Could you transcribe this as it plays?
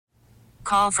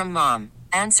Call from mom.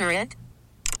 Answer it.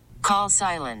 Call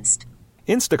silenced.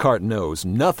 Instacart knows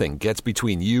nothing gets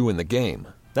between you and the game.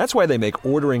 That's why they make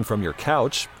ordering from your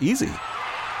couch easy.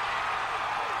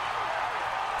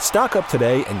 Stock up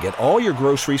today and get all your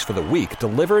groceries for the week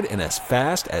delivered in as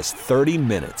fast as 30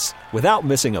 minutes without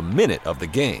missing a minute of the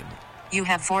game. You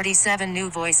have 47 new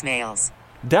voicemails.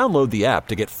 Download the app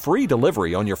to get free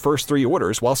delivery on your first 3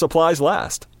 orders while supplies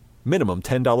last. Minimum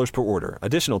 $10 per order.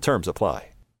 Additional terms apply.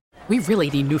 We really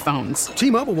need new phones.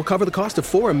 T-Mobile will cover the cost of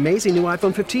 4 amazing new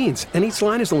iPhone 15s, and each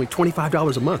line is only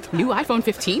 $25 a month. New iPhone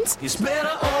 15s? It's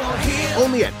better over here.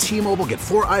 Only at T-Mobile, get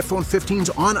 4 iPhone 15s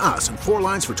on us and 4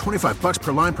 lines for $25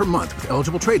 per line per month with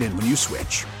eligible trade-in when you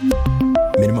switch.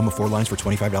 Minimum of 4 lines for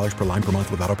 $25 per line per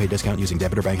month with autopay discount using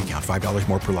debit or bank account. $5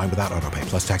 more per line without autopay,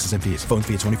 plus taxes and fees. Phone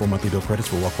fee at 24 monthly bill credits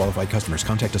for well-qualified customers.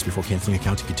 Contact us before canceling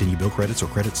account to continue bill credits or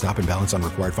credit stop and balance on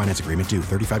required finance agreement due.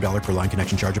 $35 per line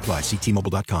connection charge applies. See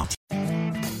T-Mobile.com.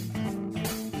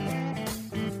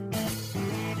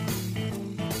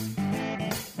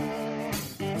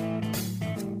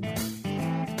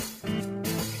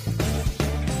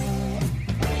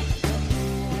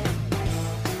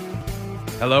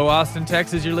 Hello, Austin,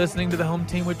 Texas. You're listening to the Home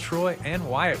Team with Troy and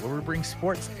Wyatt, where we bring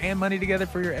sports and money together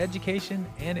for your education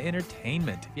and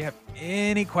entertainment. If you have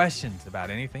any questions about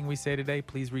anything we say today,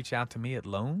 please reach out to me at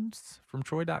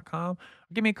loansfromtroy.com or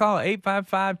give me a call at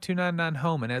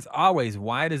 855-299-HOME. And as always,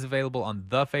 Wyatt is available on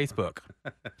the Facebook.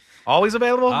 Always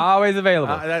available? Always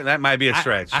available. That might be a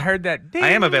stretch. I heard that. Ding. I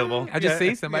am available. I just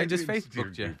see somebody just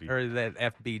Facebooked you or that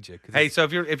FB'd you. Hey, so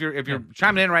if you're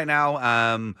chiming in right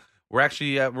now, we're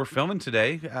actually we're filming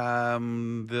today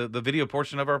the video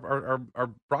portion of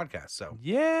our broadcast. So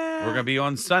yeah, we're gonna be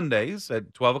on Sundays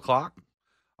at 12 o'clock,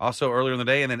 also earlier in the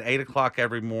day, and then 8 o'clock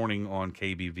every morning on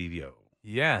KBVO.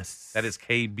 Yes, that is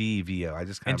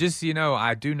KBVO. Just so you know,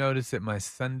 I do notice that my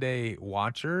Sunday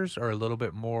watchers are a little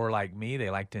bit more like me. They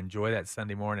like to enjoy that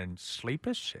Sunday morning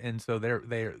sleepish, and so they're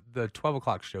the 12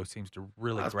 o'clock show seems to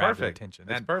really grab their attention.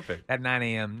 That's perfect. At 9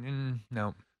 a.m.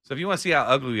 No. So if you want to see how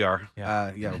ugly we are,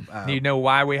 you know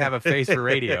why we have a face for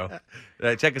radio.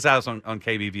 Check us out on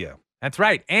KBVO. That's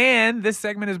right. And this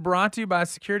segment is brought to you by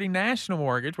Security National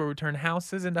Mortgage, where we turn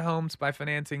houses into homes by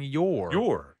financing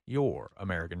your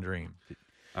American dream.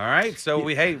 All right. So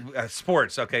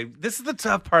sports. Okay, this is the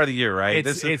tough part of the year, right?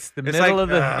 It's the middle of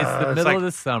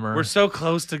the summer. We're so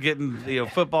close to getting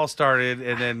football started,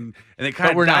 and then it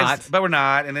kind of we're dies, not. But we're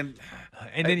not, and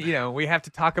then we have to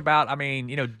talk about.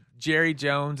 Jerry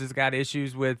Jones has got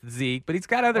issues with Zeke, but he's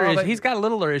got other issues. He's got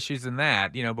littler issues than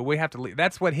that, but we have to.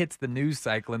 That's what hits the news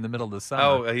cycle in the middle of the summer.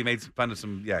 Oh, he made fun of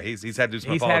some. Yeah, he's had to do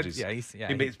some apologies. He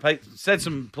said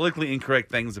some politically incorrect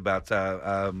things about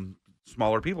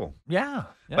smaller people. Yeah.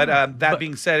 But that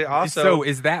being said, also, so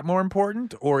is that more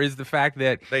important, or is the fact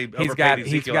that he's got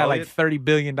like $30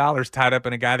 billion tied up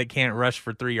in a guy that can't rush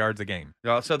for 3 yards a game?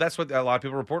 So that's what a lot of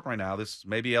people are reporting right now. This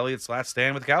may be Elliott's last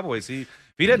stand with the Cowboys.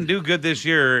 If he doesn't do good this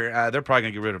year, they're probably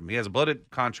going to get rid of him. He has a bloated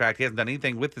contract. He hasn't done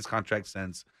anything with his contract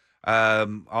since.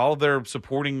 All their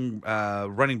supporting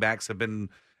running backs have been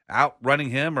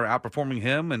outrunning him or outperforming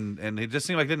him, and it just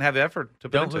seemed like they didn't have the effort to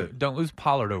put into it. Don't lose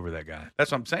Pollard over that guy.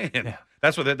 That's what I'm saying. Yeah.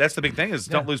 That's the big thing is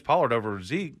don't lose Pollard over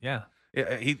Zeke. Yeah.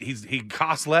 He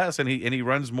costs less and he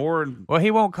runs more. Well,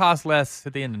 he won't cost less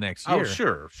at the end of next year. Oh,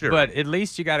 sure. But at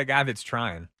least you got a guy that's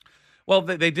trying. Well,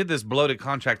 they did this bloated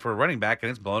contract for a running back, and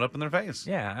it's blown up in their face.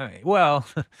 Yeah. What?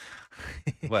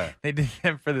 They did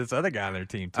that for this other guy on their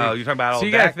team, too. Oh, you're talking about so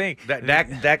you Dak? got to think.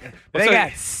 Dak. They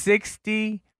got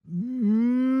 $60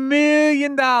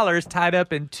 million tied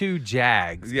up in 2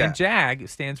 Jags. Yeah. And Jag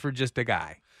stands for just a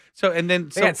guy. They got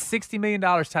 $60 million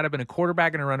tied up in a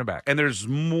quarterback and a running back. And there's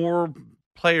more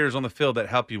players on the field that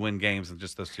help you win games than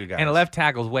just those 2 guys. And a left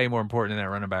tackle is way more important than that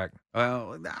running back.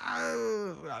 Well,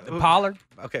 Pollard.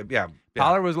 Okay, yeah.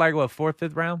 Pollard was like, 4th,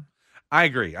 5th round? I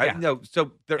agree. Yeah.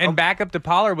 So back up to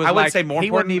Pollard was he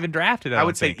wasn't even drafted. I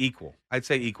would say equal. I'd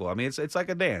say equal. I mean, it's like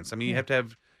a dance. I mean, you have to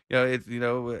have.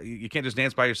 You can't just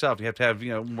dance by yourself. You have to have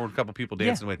more than a couple people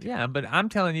dancing with you. Yeah, but I'm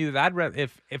telling you that I'd rather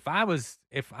if I was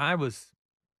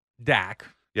Dak.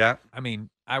 Yeah. I mean,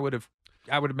 I would have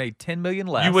made $10 million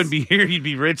less. You wouldn't be here. You'd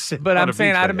be rich. But I'm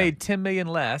saying I'd have made $10 million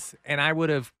less, and I would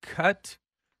have cut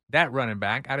that running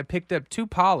back. I'd have picked up 2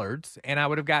 Pollards, and I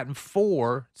would have gotten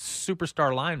 4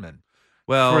 superstar linemen.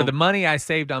 Well, for the money I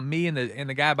saved on me and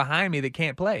the guy behind me that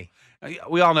can't play.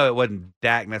 We all know it wasn't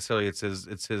Dak necessarily. It's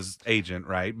his agent,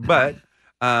 right? But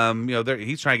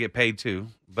he's trying to get paid too.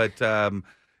 But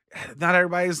not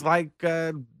everybody's like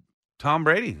Tom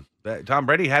Brady. Tom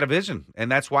Brady had a vision,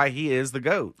 and that's why he is the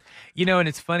GOAT. And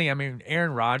it's funny. I mean,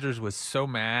 Aaron Rodgers was so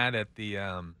mad at the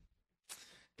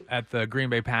at the Green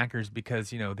Bay Packers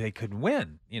because, they couldn't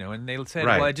win, and they said,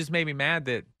 Right. well, it just made me mad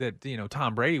that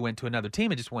Tom Brady went to another team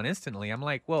and just won instantly. I'm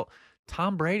like, well,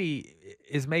 Tom Brady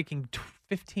is making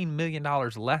 $15 million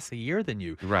less a year than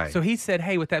you. Right. So he said,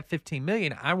 hey, with that $15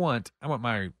 million, I want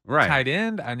my Right. tight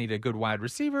end. I need a good wide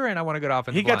receiver, and I want a good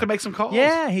offensive He got line. to make some calls.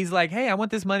 Yeah, he's like, hey, I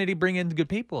want this money to bring in good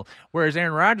people. Whereas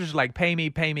Aaron Rodgers is like, pay me,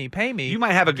 pay me, pay me. You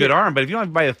might have a good arm, but if you don't have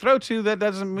anybody to throw to, that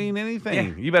doesn't mean anything.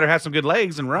 Yeah. You better have some good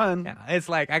legs and run. Yeah, it's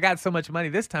like, I got so much money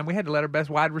this time, we had to let our best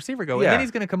wide receiver go. And Yeah. then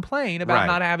he's going to complain about Right.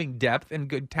 not having depth and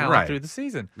good talent Right. through the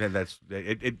season. Yeah,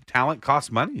 talent costs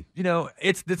money.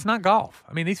 It's not golf.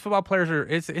 I mean, these football players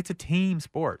it's a team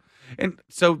sport. And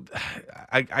so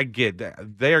I get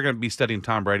that they are going to be studying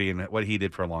Tom Brady and what he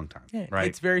did for a long time. Yeah, right.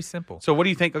 It's very simple. So what do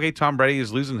you think? Okay, Tom Brady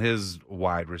is losing his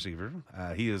wide receiver.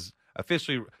 He is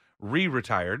officially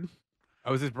re-retired.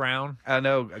 Oh, is this Brown?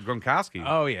 No, Gronkowski.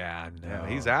 Oh, yeah. No. Yeah,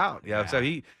 he's out. Yeah, so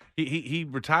he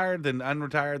retired, then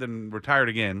unretired, then retired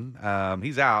again.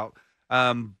 He's out.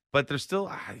 But there's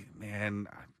still, man,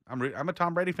 I'm a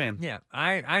Tom Brady fan. Yeah,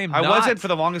 I am. I not. wasn't for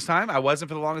the longest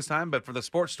time. But for the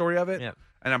sports story of it, Yeah.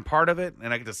 and I'm part of it,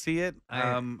 and I get to see it. I-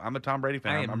 I'm a Tom Brady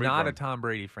fan. I am I'm not a rooting for him. Tom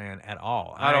Brady fan at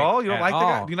all. At all? You don't At like the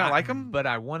guy? all. Do you not like him? But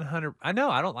I know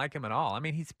I don't like him at all. I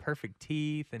mean, he's perfect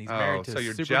teeth, and he's Oh, married to so a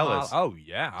you're supermodel. jealous. Oh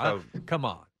yeah, So- come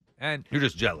on. And You're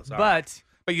just jealous. All right.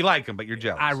 but you like him, but you're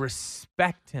jealous. I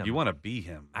respect him. You want to be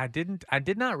him. I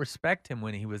did not respect him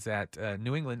when he was at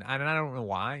New England. And I don't know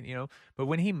why, but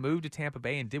when he moved to Tampa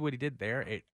Bay and did what he did there,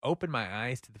 it opened my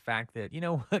eyes to the fact that,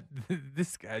 what,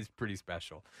 this guy's pretty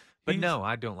special. But no,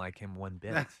 I don't like him one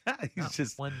bit. He's Not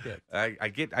just one bit. I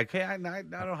don't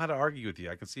know how to argue with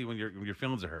you. I can see when your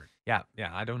feelings are hurt. Yeah,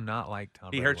 I do not like Tom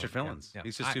He Brady hurts your one bit. feelings. Yeah.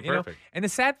 He's just too you know, perfect. and the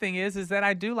sad thing is that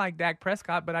I do like Dak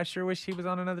Prescott, but I sure wish he was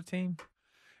on another team.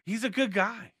 He's a good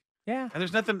guy. Yeah. And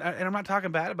there's nothing, and I'm not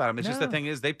talking bad about him. It's just the No. thing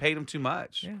is they paid him too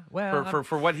much. Yeah. Well,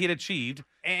 for what he had achieved.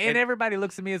 and everybody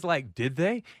looks at me as like, did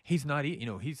they? He's not,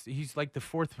 he's like the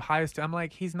fourth highest. I'm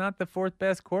like, he's not the fourth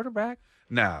best quarterback.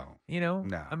 No. No.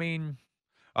 No. I mean,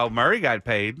 Oh, Murray got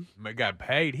paid. got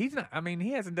paid. He's not. I mean,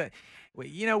 he hasn't done.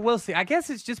 We'll see. I guess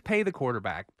it's just pay the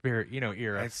quarterback. Era.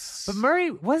 It's- But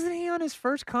Murray, wasn't he on his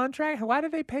first contract? Why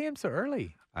did they pay him so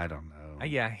early? I don't know.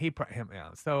 Yeah, him. Yeah.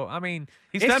 So I mean,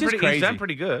 He's it's done just pretty. crazy. He's done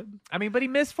pretty good. I mean, but he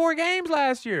missed 4 games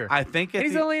last year. I think and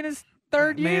he's only in his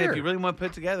third Man, year. if you really want to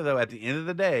put it together, though, at the end of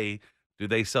the day, do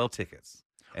they sell tickets?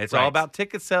 It's all Right. about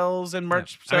ticket sales and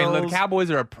merch I sales. mean, the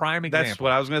Cowboys are a prime example. That's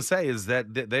what I was going to say. Is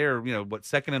that they are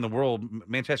second in the world,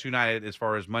 Manchester United, as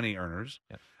far as money earners.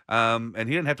 Yep. And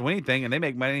he didn't have to win anything, and they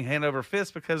make money hand over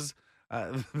fist because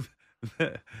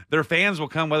their fans will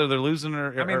come whether they're losing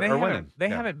or winning. They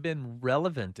Yeah. haven't been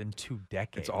relevant in 2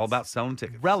 decades. It's all about selling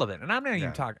tickets. relevant, and I'm not even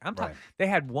Yeah, talking. I'm talking. right. They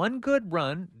had one good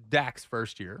run, Dak's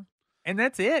first year, and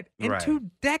that's it in Right.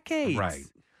 2 decades. Right.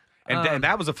 And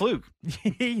that was a fluke.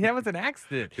 That was an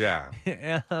accident. Yeah.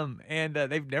 And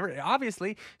they've never.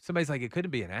 Obviously, somebody's like, it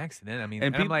couldn't be an accident. I mean,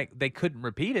 And and I'm peop- like, they couldn't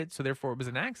repeat it, so therefore it was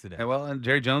an accident. And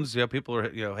Jerry Jones, people are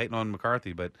hating on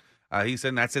McCarthy, but he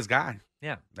said that's his guy.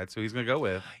 Yeah. That's who he's going to go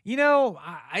with.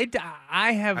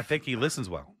 I have. I think he listens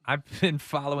well. I've been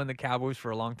following the Cowboys for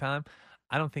a long time.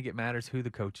 I don't think it matters who the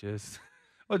coach is.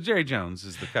 Well, Jerry Jones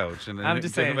is the coach, and I'm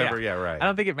just saying. whoever, yeah. right. I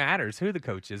don't think it matters who the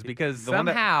coach is because The one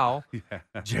that- somehow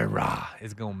Yeah. Gerard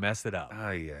is going to mess it up.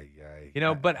 Ay.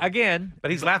 But again, But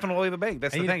he's laughing all the way to the bank.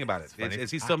 That's the And thing about it. it's funny.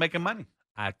 Is he still making money?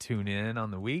 I tune in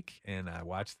on the week and I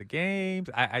watch the games.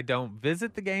 I don't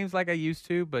visit the games like I used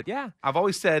to, but yeah. I've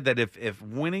always said that if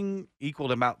winning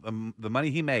equaled about the money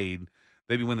he made,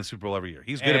 they'd be winning the Super Bowl every year.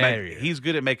 He's good Every year. he's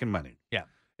good at making money. Yeah.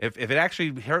 If it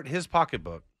actually hurt his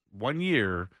pocketbook 1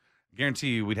 year,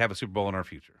 guarantee you we'd have a Super Bowl in our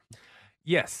future.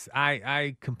 Yes,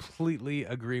 I completely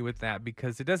agree with that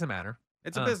because it doesn't matter.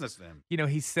 It's a business then.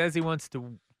 He says he wants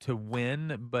to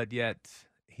win, but yet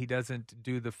he doesn't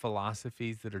do the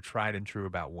philosophies that are tried and true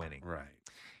about winning. Right.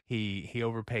 He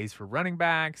overpays for running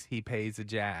backs. He pays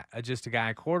just a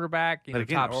guy quarterback, But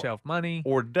again, top shelf money.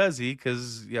 Or does he?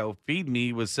 Because Feed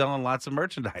Me was selling lots of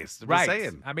merchandise. I'm Right.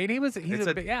 saying. I mean, he's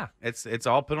a big, yeah. It's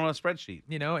all put on a spreadsheet.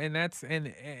 And that's and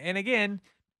again,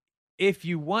 if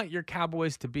you want your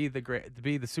Cowboys to be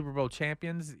the Super Bowl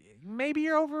champions, maybe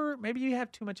you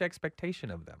have too much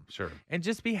expectation of them. Sure. And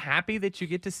just be happy that you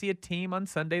get to see a team on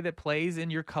Sunday that plays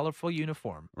in your colorful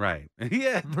uniform. Right.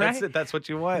 Yeah. That's Right? it. That's what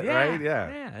you want, right? Yeah.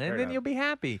 And then you'll be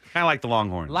happy. Kind of like the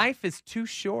Longhorns. Life is too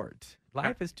short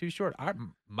Life is too short.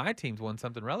 My team's won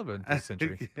something relevant this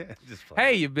century. Yeah, just fun.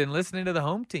 Hey, you've been listening to the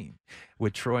Home Team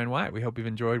with Troy and Wyatt. We hope you've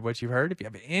enjoyed what you've heard. If you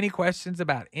have any questions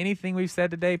about anything we've said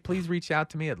today, please reach out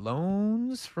to me at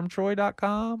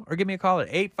loansfromtroy.com or give me a call at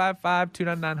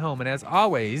 855-299-HOME. And as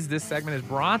always, this segment is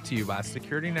brought to you by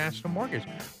Security National Mortgage,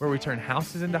 where we turn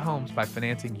houses into homes by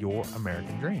financing your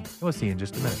American dream. And we'll see you in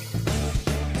just a minute.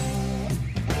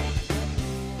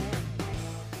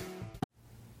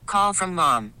 Call from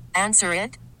mom. Answer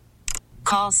it.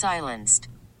 Call silenced.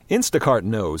 Instacart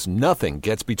knows nothing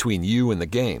gets between you and the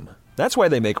game. That's why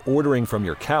they make ordering from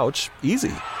your couch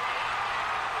easy.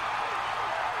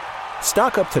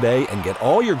 Stock up today and get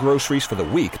all your groceries for the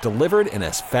week delivered in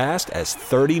as fast as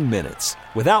 30 minutes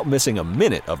without missing a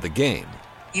minute of the game.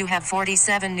 You have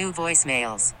 47 new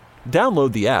voicemails.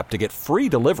 Download the app to get free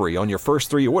delivery on your first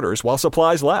 3 orders while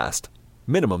supplies last.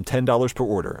 Minimum $10 per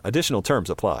order. Additional terms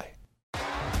apply.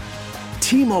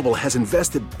 T-Mobile has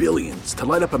invested billions to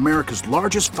light up America's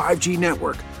largest 5G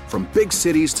network, from big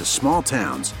cities to small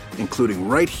towns, including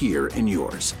right here in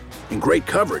yours. And great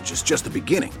coverage is just the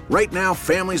beginning. Right now,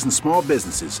 families and small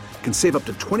businesses can save up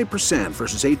to 20%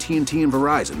 versus AT&T and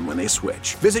Verizon when they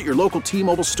switch. Visit your local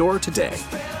T-Mobile store today.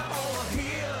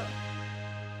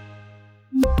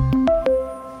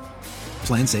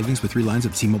 Plan savings with 3 lines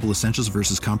of T-Mobile Essentials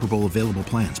versus comparable available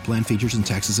plans. Plan features and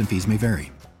taxes and fees may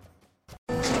vary.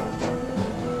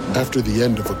 After the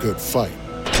end of a good fight,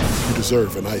 you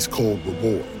deserve an ice-cold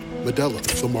reward. Modelo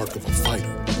is the mark of a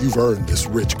fighter. You've earned this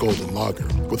rich golden lager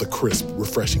with a crisp,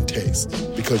 refreshing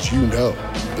taste. Because you know,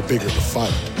 the bigger the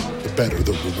fight, the better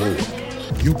the reward.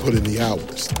 You put in the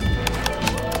hours,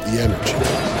 the energy,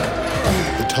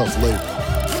 the tough labor.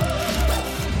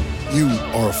 You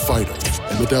are a fighter,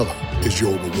 and Modelo is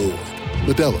your reward.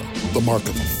 Modelo, the mark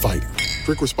of a fighter.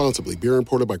 Drink responsibly. Beer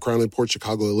imported by Crown Imports,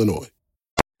 Chicago, Illinois.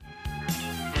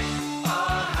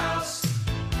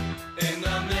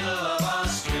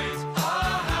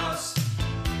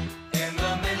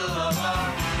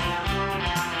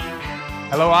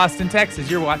 Hello, Austin, Texas.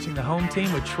 You're watching the Home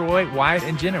Team with Troy, Wyatt,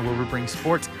 and Jenna, where we bring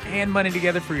sports and money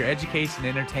together for your education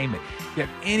and entertainment. If you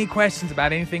have any questions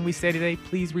about anything we say today,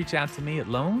 please reach out to me at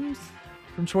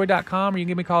loansfromtroy.com, or you can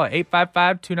give me a call at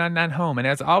 855-299-HOME. And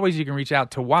as always, you can reach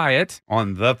out to Wyatt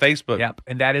on the Facebook. Yep,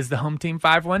 and that is the Home Team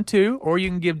 512, or you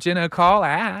can give Jenna a call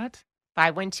at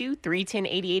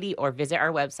 512-310-8080, or visit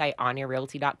our website,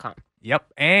 onyourrealty.com.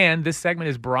 Yep. And this segment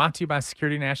is brought to you by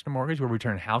Security National Mortgage, where we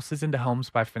turn houses into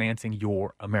homes by financing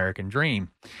your American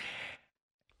dream.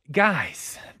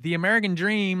 Guys, the American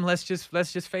dream, let's just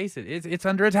face it, it's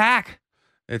under attack.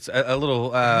 It's a little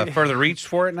further reach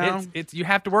for it now. It's you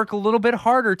have to work a little bit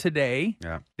harder today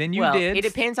than you did. It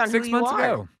depends on 6 who you months are.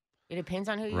 ago. It depends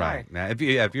on who you are. Right. Now, if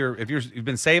you've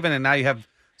been saving and now you have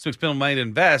some expensive money to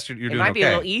invest, you're doing okay. It might be a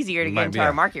little easier to get into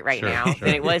our market right now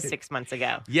than it was 6 months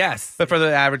ago. Yes. But for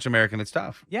the average American, it's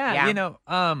tough. Yeah. You know,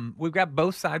 we've got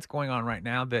both sides going on right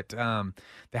now that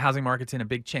the housing market's in a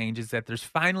big change, is that there's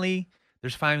finally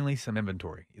some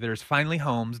inventory. There's finally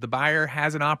homes. The buyer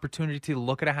has an opportunity to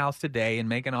look at a house today and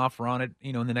make an offer on it,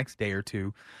 in the next day or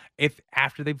two, if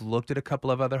after they've looked at a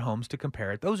couple of other homes to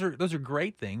compare it. Those are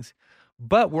great things.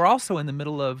 But we're also in the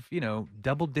middle of,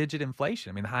 double-digit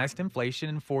inflation. I mean, the highest inflation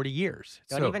in 40 years.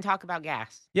 Don't even talk about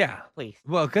gas. Yeah. Please.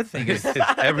 Well, good thing is it's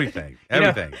everything.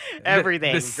 Everything.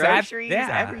 Everything. Groceries,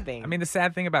 everything. I mean, the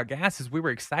sad thing about gas is we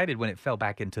were excited when it fell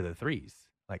back into the threes.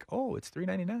 Like, oh, it's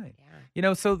 $3.99.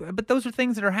 Yeah. But those are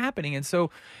things that are happening. And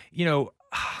so, a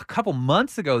couple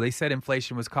months ago, they said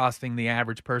inflation was costing the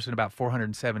average person about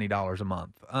 $470 a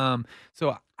month.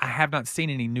 So I have not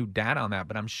seen any new data on that,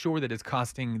 but I'm sure that it's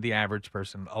costing the average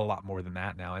person a lot more than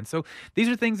that now. And so these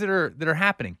are things that are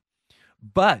happening.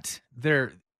 But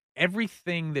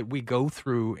everything that we go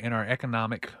through in our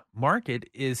economic market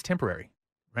is temporary,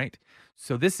 right?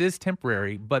 So this is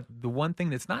temporary, but the one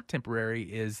thing that's not temporary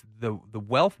is the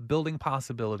wealth building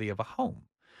possibility of a home.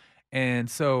 And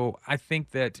so I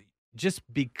think that just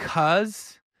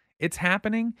because it's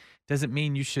happening doesn't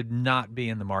mean you should not be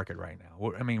in the market right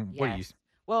now. I mean, what do you?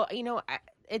 Well,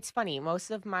 it's funny.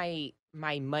 Most of my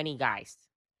money guys,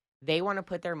 they want to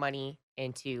put their money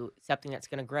into something that's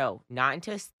going to grow, not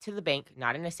into the bank,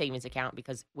 not in a savings account,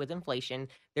 because with inflation,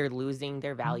 they're losing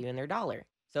their value in their dollar.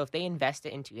 So if they invest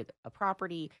it into a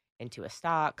property, into a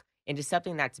stock, into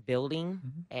something that's building,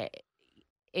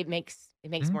 it makes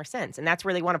more sense. And that's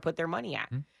where they want to put their money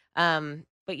at.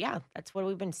 But yeah, that's what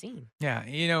we've been seeing. Yeah.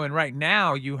 And right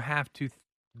now you have to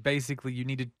basically, you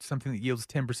needed something that yields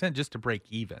 10% just to break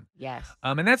even. Yes.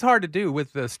 And that's hard to do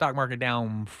with the stock market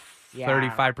down Yeah.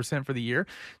 35% for the year.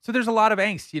 So there's a lot of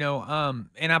angst,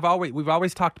 and we've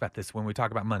always talked about this when we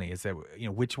talk about money, is that,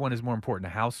 which one is more important, a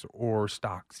house or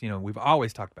stocks? We've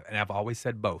always talked about it, and I've always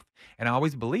said both, and I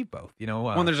always believe both,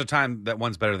 Well, there's a time that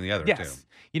one's better than the other, too. yes.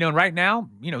 And right now,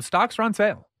 stocks are on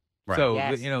sale. Right. So,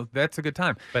 Yes. that's a good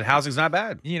time. But housing's not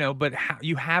bad. But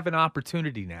you have an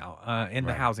opportunity now in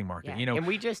the Right. housing market. Yeah. And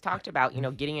we just talked about,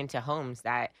 getting into homes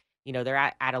that, they're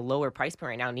at a lower price point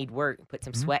right now, need work, put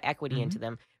some sweat equity into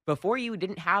them. Before, you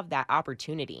didn't have that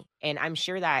opportunity. And I'm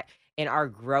sure that in our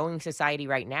growing society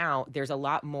right now, there's a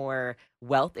lot more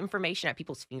wealth information at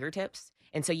people's fingertips.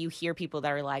 And so you hear people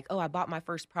that are like, oh, I bought my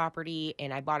first property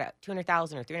and I bought it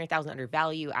 $200,000 or $300,000 under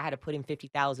value. I had to put in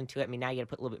 $50,000 to it. I mean, now you got to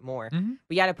put a little bit more. But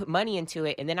you got to put money into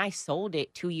it. And then I sold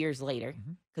it 2 years later.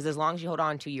 Because as long as you hold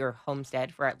on to your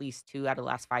homestead for at least 2 out of the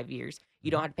last 5 years,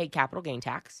 you don't have to pay capital gain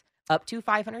tax up to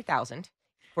 $500,000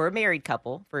 for a married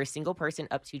couple. For a single person,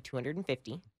 up to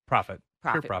 $250,000. Profit.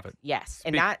 Pure profit. Yes.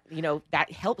 And that,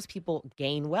 that helps people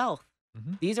gain wealth.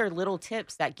 These are little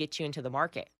tips that get you into the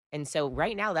market. And so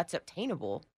right now that's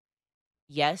obtainable.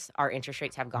 Yes, our interest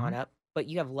rates have gone up, but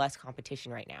you have less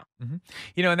competition right now.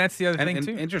 And that's the other thing And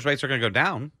too. interest rates are going to go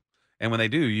down. And when they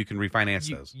do, you can refinance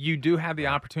those. You do have the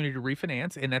opportunity to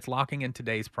refinance, and that's locking in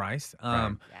today's price.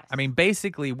 Right. Yes. I mean,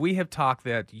 basically, we have talked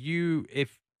that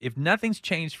if nothing's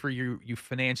changed for you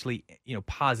financially,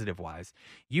 positive wise,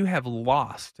 you have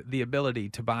lost the ability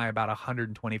to buy about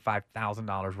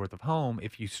 $125,000 worth of home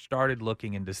if you started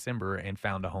looking in December and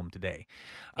found a home today.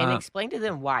 And explain to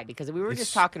them why, because we were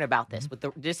just talking about this. With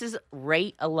this is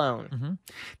rate alone.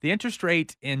 The interest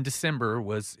rate in December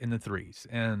was in the 3s,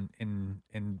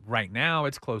 and right now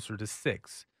it's closer to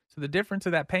 6. So the difference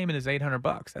of that payment is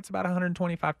 $800. That's about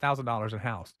 $125,000 a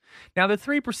house. Now the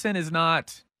 3% is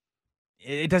not.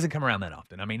 It doesn't come around that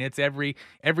often. I mean, it's every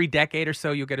decade or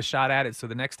so you'll get a shot at it. So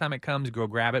the next time it comes, go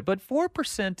grab it. But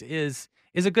 4% is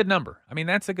a good number. I mean,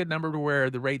 that's a good number to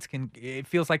where the rates it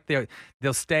feels like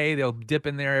they'll stay, they'll dip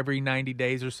in there every 90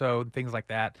 days or so, and things like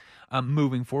that.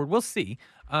 Moving forward, we'll see.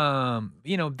 That's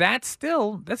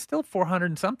still $400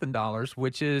 and something,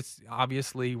 which is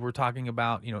obviously we're talking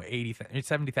about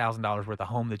 $70,000 worth of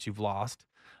home that you've lost.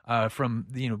 From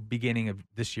beginning of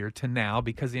this year to now,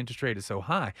 because the interest rate is so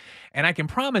high. And I can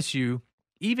promise you,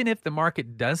 even if the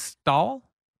market does stall,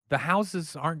 the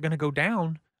houses aren't going to go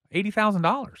down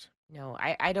 $80,000. No,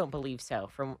 I don't believe so.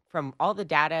 From all the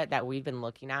data that we've been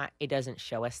looking at, it doesn't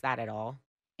show us that at all.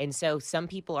 And so some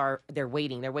people they're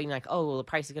waiting like, oh, well, the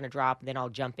price is going to drop, then I'll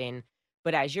jump in.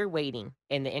 But as you're waiting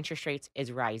and the interest rates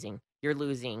is rising, you're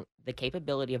losing the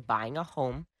capability of buying a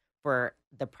home for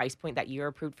the price point that you're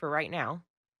approved for right now.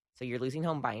 So you're losing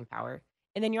home buying power.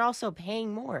 And then you're also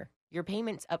paying more. Your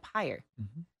payment's up higher.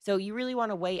 So you really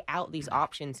want to weigh out these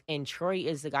options. And Troy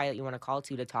is the guy that you want to call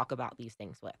to talk about these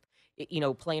things with.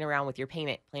 Playing around with your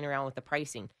payment, playing around with the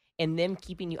pricing, and them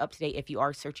keeping you up to date if you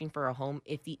are searching for a home,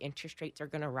 if the interest rates are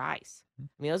going to rise. I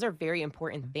mean, those are very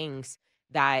important things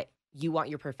that you want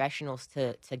your professionals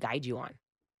to guide you on.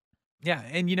 Yeah.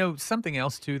 And, something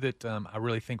else, too, that I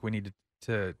really think we need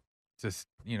to just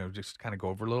kind of go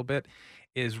over a little bit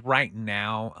is right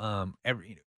now,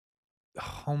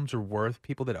 homes are worth,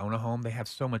 people that own a home, they have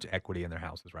so much equity in their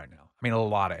houses right now. I mean, a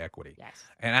lot of equity. Yes.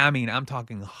 And I mean, I'm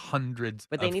talking hundreds.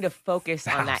 But they need to focus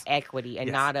on that equity and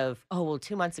Yes. not of, oh, well,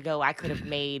 2 months ago I could have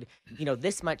made,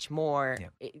 this much more.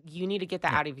 Yeah. You need to get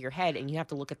that out of your head, and you have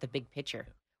to look at the big picture.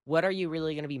 What are you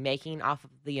really going to be making off of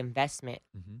the investment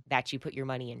that you put your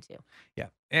money into? Yeah.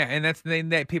 And that's the thing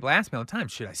that people ask me all the time.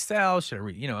 Should I sell? Should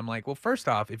I I'm like, well, first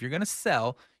off, if you're going to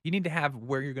sell, you need to have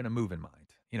where you're going to move in mind.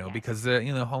 Yes. Because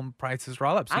home prices are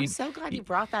all up. So I'm so glad you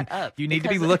brought that up. You need to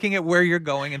be because- looking at where you're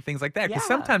going and things like that. Because Yeah.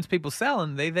 sometimes people sell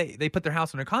and they put their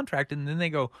house under contract and then they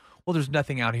go, well, there's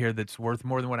nothing out here that's worth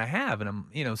more than what I have. And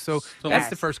I'm, so that's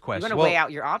the first question. You're going to weigh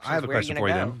out your options. I have a where question you're for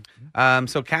you gonna then.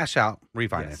 So cash out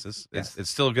refinances, Yes. it's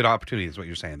still a good opportunity is what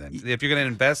you're saying then. If you're going to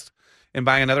invest in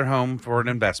buying another home for an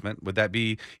investment, would that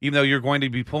be, even though you're going to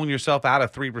be pulling yourself out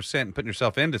of 3% and putting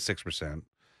yourself into 6%,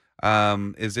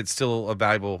 is it still a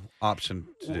valuable option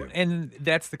to do? And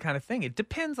that's the kind of thing. It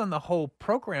depends on the whole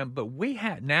program, but we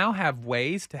now have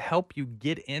ways to help you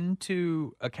get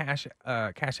into a cash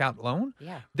out loan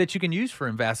that you can use for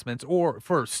investments or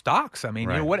for stocks. I mean,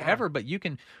 Right. whatever. But you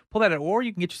can pull that out, or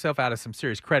you can get yourself out of some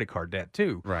serious credit card debt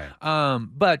too. Right.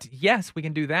 But yes, we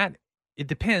can do that. It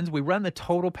depends. We run the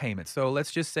total payment. So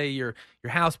let's just say your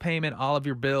house payment, all of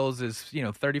your bills is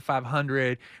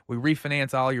 $3,500. We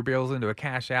refinance all your bills into a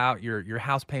cash out. Your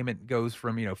house payment goes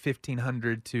from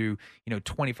 $1,500 to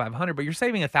 $2,500, but you're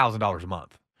saving $1,000 a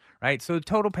month, right? So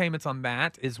total payments on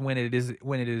that is when it is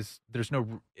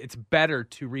it's better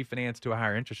to refinance to a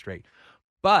higher interest rate.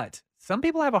 But some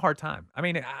people have a hard time. I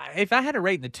mean, if I had a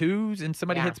rate in the 2s and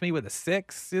somebody hits me with a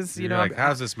 6, You're like, how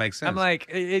does this make sense? I'm like,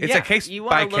 it's a case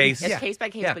by case. It's case by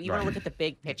case, but you want to look at the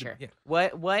big picture.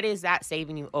 What is that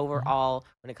saving you overall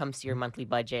when it comes to your monthly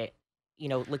budget?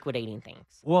 Liquidating things.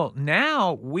 Well,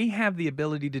 now we have the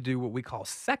ability to do what we call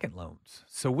second loans.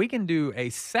 So we can do a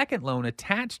second loan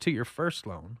attached to your first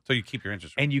loan. So you keep your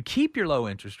interest rate. And you keep your low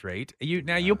interest rate.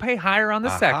 You'll pay higher on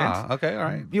the second. Okay, all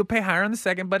right. You'll pay higher on the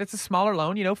second, but it's a smaller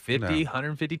loan, $50,000,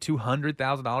 $150,000,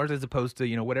 $200,000 as opposed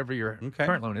to, whatever your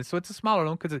current loan is. So it's a smaller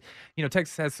loan because,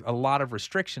 Texas has a lot of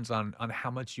restrictions on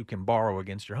how much you can borrow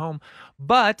against your home.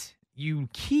 But you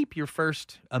keep your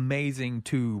first amazing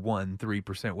 2, 1,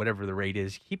 3%, whatever the rate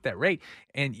is. You keep that rate,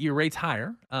 and your rate's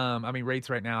higher. Rates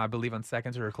right now, I believe, on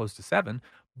seconds are close to 7.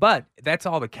 But that's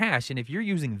all the cash, and if you're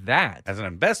using that as an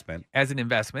investment,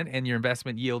 and your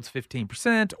investment yields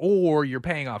 15%, or you're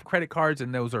paying off credit cards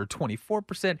and those are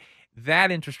 24%,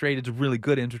 that interest rate is a really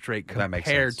good interest rate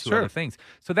compared to other things.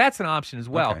 So that's an option as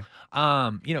well.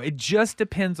 Okay. It just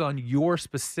depends on your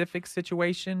specific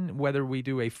situation, whether we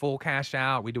do a full cash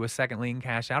out, we do a second lien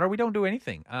cash out, or we don't do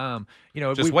anything.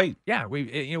 Just wait. Yeah,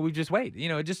 we just wait.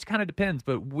 It just kind of depends.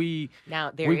 But we've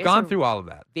is gone through all of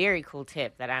that. Very cool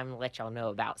tip that I'm gonna let y'all know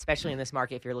about, especially in this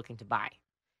market if you're looking to buy.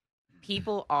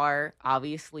 People are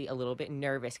obviously a little bit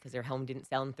nervous because their home didn't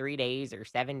sell in 3 days or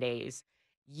 7 days.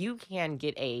 You can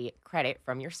get a credit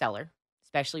from your seller,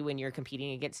 especially when you're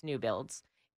competing against new builds,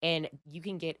 and you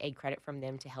can get a credit from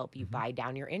them to help you buy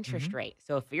down your interest rate.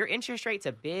 So if your interest rate's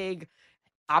a big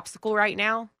obstacle right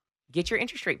now, get your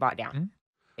interest rate bought down.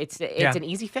 It's an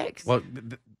easy fix. Well,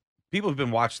 people who've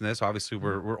been watching this, obviously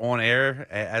we're on air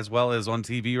as well as on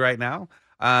TV right now.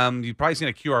 You've probably seen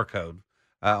a QR code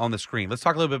on the screen. Let's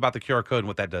talk a little bit about the QR code and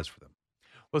what that does for them.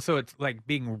 Well, so it's like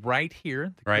being right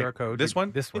here, the QR code. This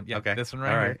one? This one, yeah. Okay. This one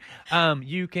right here.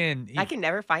 You can... I can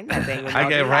never find that thing.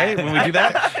 When we do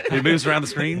that, it moves around the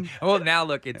screen. Well, now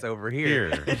look, it's over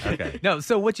here. Okay. No,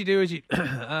 so what you do is you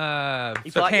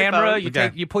camera,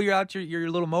 you pull out your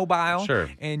little mobile,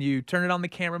 and you turn it on the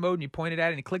camera mode, and you point it at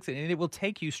it, and it clicks it, and it will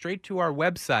take you straight to our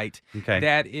website. Okay.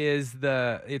 That is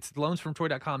it's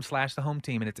loansfromtroy.com/the home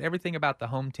team, and it's everything about the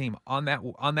home team on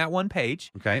that one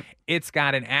page. Okay. It's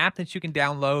got an app that you can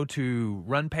download to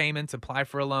run payments, apply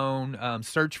for a loan,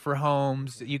 search for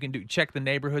homes. You can check the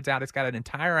neighborhoods out. It's got an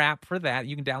entire app for that.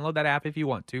 You can download that app if you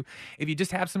want to. If you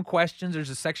just have some questions,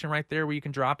 there's a section right there where you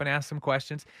can drop and ask some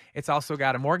questions. It's also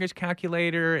got a mortgage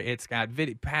calculator. It's got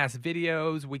past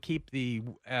videos. We keep the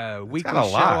weekly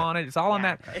show on it. It's all on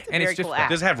that. It's a very cool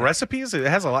app. Does it have recipes? It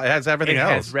has a lot. It has everything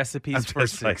else. It has recipes for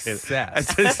success.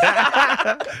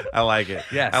 I like it.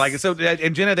 Yes. I like it. So,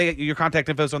 and Jenna, your contact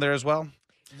info's on there as well?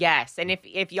 Yes, and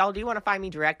if y'all do want to find me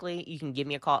directly, you can give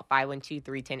me a call at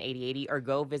 512-310-8080 or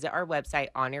go visit our website,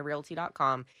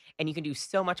 onairrealty.com, and you can do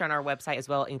so much on our website as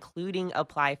well, including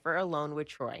apply for a loan with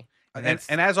Troy. And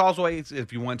as always,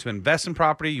 if you want to invest in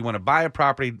property, you want to buy a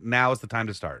property, now is the time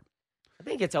to start. I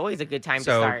think it's always a good time to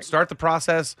start. So start the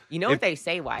process. You know what they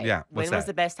say, Wyatt? Yeah. When was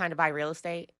the best time to buy real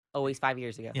estate? Always 5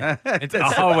 years ago. Yeah. It's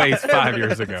always 5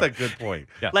 years ago. That's a good point.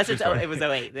 Yeah. Unless it was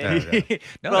 08.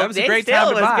 No, that was a great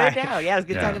time to buy. Good now. Yeah, it was a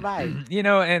good time to buy.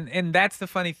 And that's the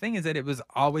funny thing is that it was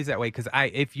always that way because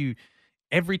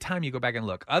every time you go back and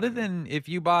look, other than if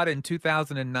you bought in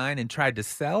 2009 and tried to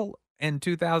sell in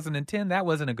 2010, that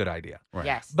wasn't a good idea. Right.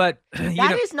 Yes. But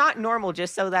that is not normal,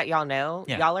 just so that y'all know.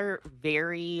 Yeah. Y'all are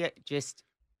very just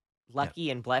lucky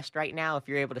and blessed right now if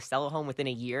you're able to sell a home within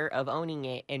a year of owning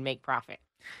it and make profit.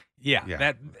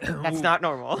 Yeah. That's not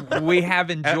normal. We have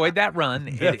enjoyed that run.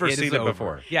 Never seen it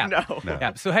before. Yeah. No.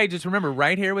 Yeah. So, hey, just remember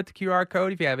right here with the QR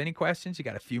code, if you have any questions, you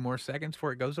got a few more seconds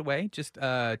before it goes away. Just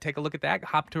take a look at that.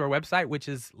 Hop to our website, which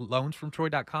is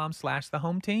loansfromtroy.com/the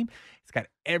home team. It's got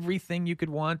everything you could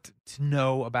want to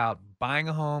know about buying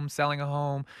a home, selling a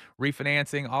home,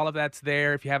 refinancing. All of that's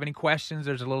there. If you have any questions,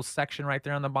 there's a little section right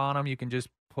there on the bottom. You can just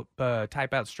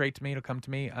type out straight to me. It'll come to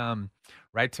me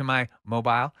right to my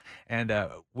mobile. And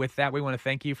with that, we want to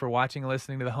thank you for watching and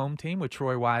listening to the Home Team with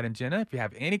Troy, Wyatt, and Jenna. If you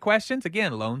have any questions,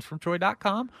 again,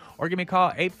 loansfromtroy.com or give me a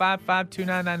call,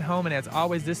 855-299-HOME. And as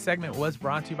always, this segment was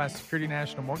brought to you by Security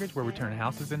National Mortgage, where we turn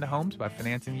houses into homes by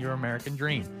financing your American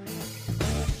dream.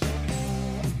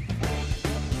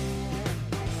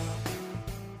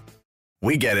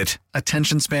 We get it.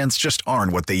 Attention spans just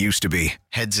aren't what they used to be.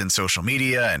 Heads in social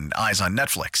media and eyes on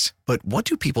Netflix. But what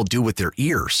do people do with their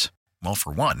ears? Well,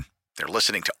 for one, they're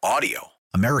listening to audio.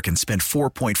 Americans spend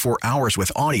 4.4 hours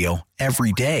with audio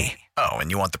every day. Oh, and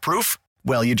you want the proof?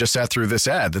 Well, you just sat through this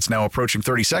ad that's now approaching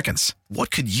 30 seconds.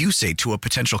 What could you say to a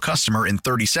potential customer in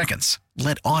 30 seconds?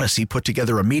 Let Odyssey put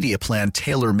together a media plan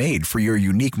tailor-made for your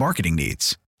unique marketing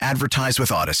needs. Advertise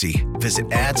with Odyssey.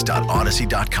 Visit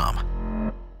ads.odyssey.com.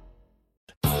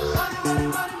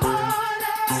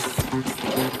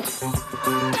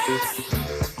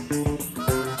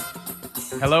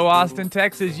 Hello, Austin,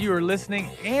 Texas. You are listening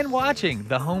and watching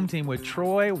the Home Team with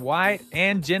Troy, Wyatt,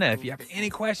 and Jenna. If you have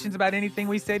any questions about anything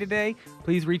we say today,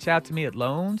 please reach out to me at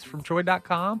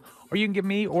loansfromtroy.com, or you can give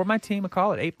me or my team a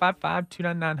call at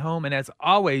 855-299-HOME. And as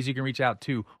always, you can reach out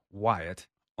to Wyatt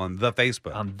on the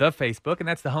Facebook. And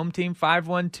that's the Home Team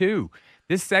 512.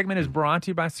 This segment is brought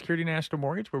to you by Security National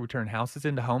Mortgage, where we turn houses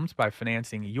into homes by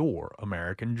financing your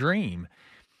American dream.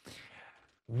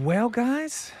 Well,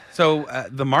 guys. So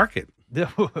the market. The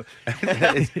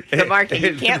market.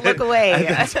 You can't look away.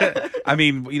 I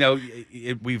mean,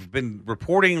 we've been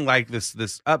reporting like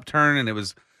this upturn, and it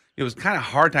was kind of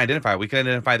hard to identify. We could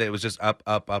identify that it was just up,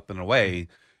 and away,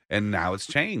 and now it's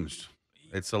changed.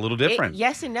 It's a little different.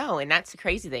 Yes and no, and that's the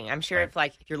crazy thing. I'm sure if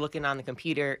you're looking on the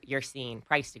computer, you're seeing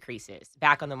price decreases,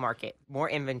 back on the market, more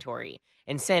inventory,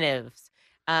 incentives.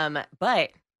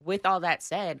 But with all that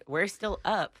said, we're still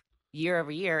up year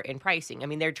over year in pricing. I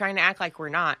mean, they're trying to act like we're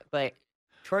not, but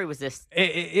Troy was this.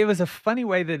 It was a funny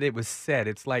way that it was said.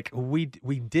 It's like we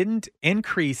didn't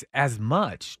increase as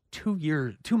much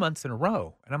 2 months in a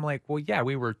row. And I'm like, well, yeah,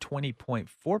 we were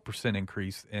 20.4%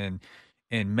 increase in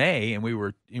May, and we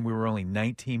were only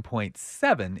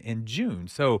 19.7 in June.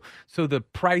 So the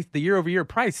price, the year over year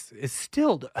price, is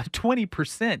still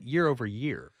 20% year over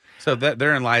year. So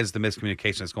therein lies the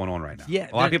miscommunication that's going on right now. Yeah,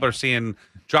 a lot of people are seeing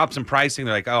drops in pricing.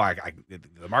 They're like, oh,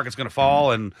 the market's going to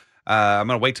fall, and I'm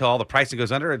going to wait till all the pricing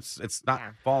goes under. It's not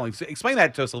falling. So explain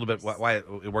that to us a little bit, why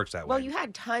it works that way. Well, you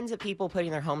had tons of people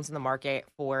putting their homes in the market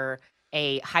for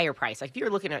a higher price. Like if you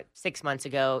were looking at 6 months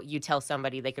ago, you tell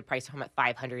somebody they could price a home at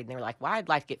 $500, and they were like, well, I'd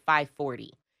like to get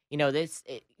 $540.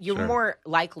 You're Sure. more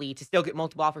likely to still get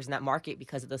multiple offers in that market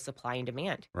because of the supply and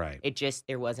demand. Right.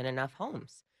 There wasn't enough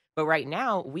homes. But right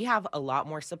now, we have a lot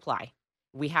more supply.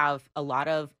 We have a lot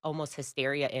of almost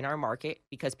hysteria in our market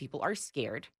because people are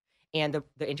scared, and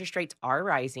the interest rates are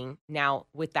rising. Now,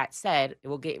 with that said,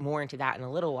 we'll get more into that in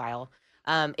a little while.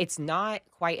 It's not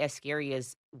quite as scary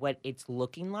as what it's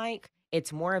looking like.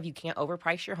 It's more of you can't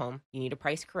overprice your home. You need to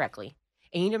price correctly.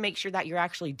 And you need to make sure that you're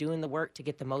actually doing the work to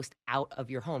get the most out of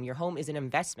your home. Your home is an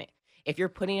investment. If you're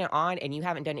putting it on and you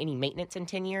haven't done any maintenance in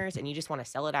 10 years and you just want to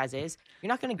sell it as is, you're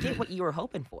not going to get what you were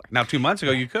hoping for. Now, 2 months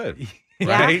ago, you could.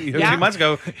 Yeah, Right? yeah. 2 months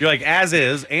ago, you're like, as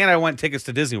is, and I want tickets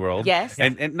to Disney World. Yes.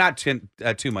 And not 2 months.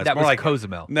 That more was like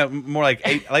Cozumel. No, more like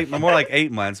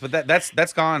 8 months. But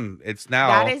that's gone. It's now.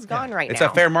 That is gone right now. It's a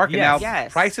fair market Yes. now.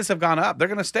 Yes. Prices have gone up. They're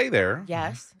going to stay there.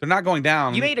 Yes. They're not going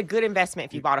down. You made a good investment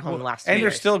if you bought a home last year. and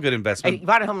they're still a good investment. If you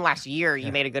bought a home last year,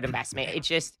 you made a good investment. It's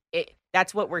just,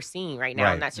 that's what we're seeing right now,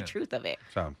 Right. and that's the truth of it.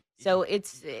 So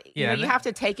it's, Yeah, you have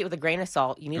to take it with a grain of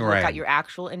salt. You need to look Right. at your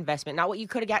actual investment, not what you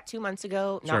could have got 2 months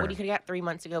ago, not Sure. what you could have got 3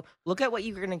 months ago. Look at what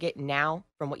you're going to get now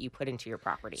from what you put into your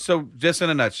property. So just in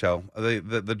a nutshell,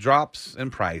 the drops in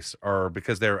price are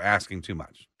because they're asking too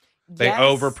much. They Yes.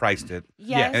 overpriced it.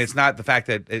 Yes. And it's not the fact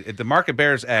that the market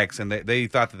bears X and they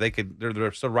thought that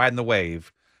they're still riding the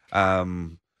wave.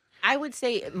 I would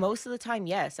say most of the time,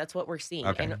 yes, that's what we're seeing.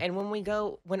 Okay. And when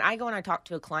I go and I talk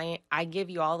to a client, I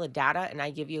give you all the data and I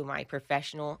give you my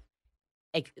professional,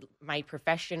 Well,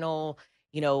 advisement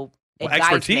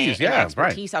expertise, and yeah,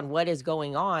 expertise on what is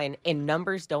going on, and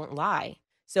numbers don't lie.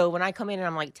 So when I come in and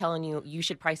I'm like telling you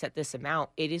should price at this amount,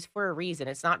 it is for a reason.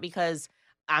 It's not because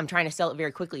I'm trying to sell it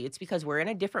very quickly. It's because we're in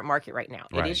a different market right now.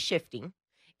 It Right. is shifting.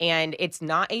 And it's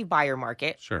not a buyer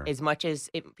market Sure. as much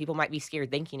as people might be scared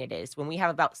thinking it is. When we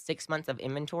have about 6 months of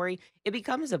inventory, it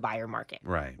becomes a buyer market.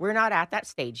 Right. We're not at that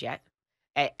stage yet.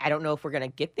 I don't know if we're going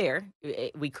to get there.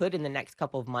 We could in the next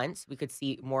couple of months. We could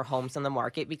see more homes on the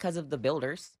market because of the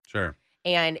builders. Sure.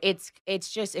 And it's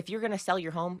just, if you're going to sell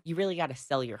your home, you really got to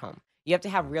sell your home. You have to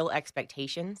have real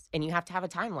expectations, and you have to have a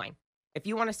timeline. If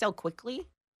you want to sell quickly,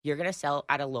 you're going to sell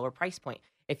at a lower price point.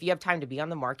 If you have time to be on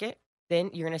the market, then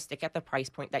you're going to stick at the price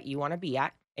point that you want to be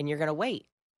at, and you're going to wait.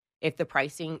 If the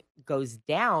pricing goes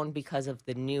down because of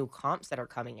the new comps that are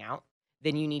coming out,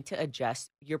 then you need to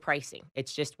adjust your pricing.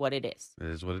 It's just what it is. It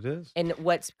is what it is. And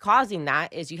what's causing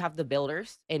that is you have the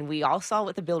builders, and we all saw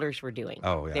what the builders were doing.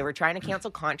 Oh, yeah. They were trying to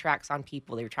cancel contracts on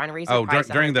people. They were trying to raise their Oh, price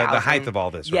during the height $100,000. of all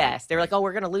this, right? Yes. They were like, oh,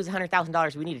 we're going to lose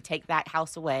 $100,000. We need to take that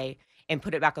house away and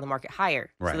put it back on the market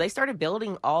higher. Right. So they started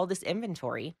building all this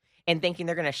inventory and thinking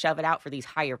they're going to shove it out for these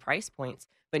higher price points.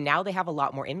 But now they have a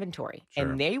lot more inventory, Sure.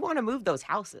 and they want to move those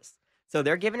houses. So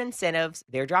they're giving incentives,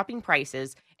 they're dropping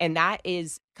prices, and that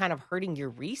is kind of hurting your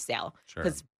resale Sure.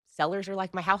 because sellers are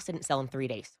like, my house didn't sell in 3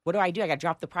 days. What do? I got to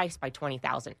drop the price by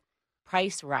 20,000.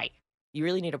 Price right. You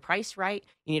really need to price right.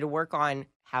 You need to work on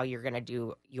how you're going to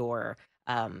do your,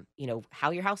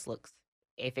 how your house looks.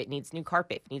 If it needs new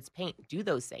carpet, if it needs paint, do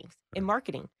those things. And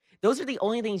marketing. Those are the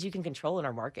only things you can control in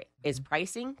our market is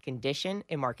pricing, condition,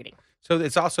 and marketing. So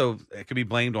it could be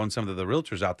blamed on some of the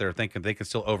realtors out there thinking they can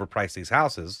still overprice these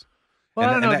houses. Well,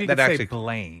 I don't know and if you that could say actually-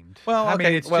 blamed. Well, I okay.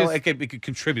 mean, it's just, it could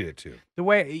contribute to. the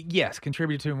way, yes,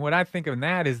 contribute to. And what I think of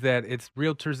that is that it's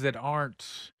realtors that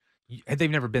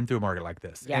they've never been through a market like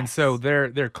this, and so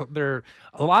Yes. they're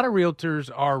a lot of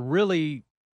realtors are really,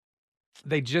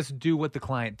 they just do what the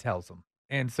client tells them,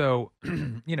 and so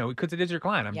because it is your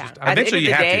client. Yeah. I'm At the end Eventually of you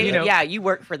the have to, day, you know. yeah, you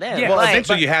work for them. Yeah. Well, but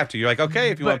eventually you have to. You're like, okay,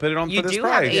 if you want to put it on you for this do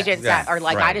price. have agents Yeah. that are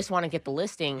like, I Right. just want to get the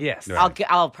listing. Yes.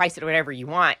 I'll price it whatever you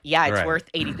want. Yeah, it's Right. worth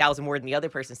 80,000 more than the other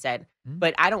person said,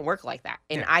 but I don't work like that.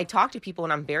 And Yeah. I talk to people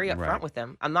and I'm very upfront Right. with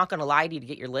them. I'm not going to lie to you to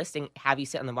get your listing, have you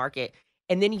sit on the market,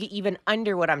 and then you get even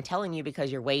under what I'm telling you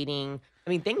because you're waiting. I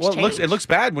mean, things Well, change. it looks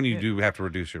bad when you do have to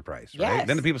reduce your price, right? Yes.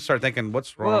 Then the people start thinking,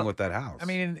 what's wrong Well, with that house? I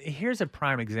mean, here's a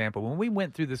prime example. When we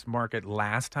went through this market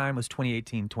last time was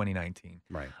 2018, 2019.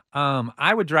 right.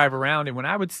 I would drive around, and when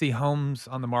I would see homes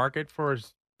on the market for a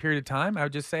period of time, I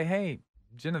would just say, "Hey,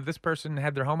 Jenna, this person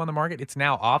had their home on the market. It's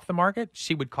now off the market."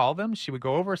 She would call them. She would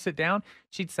go over, sit down.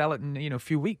 She'd sell it in a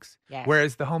few weeks. Yes.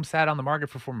 Whereas the home sat on the market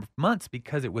for 4 months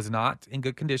because it was not in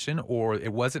good condition, or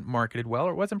it wasn't marketed well,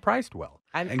 or it wasn't priced well.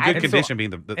 And good and so- condition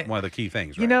being one of the key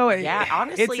things, right? Yeah,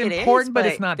 honestly, it's it is, important, but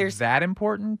but it's not there's- that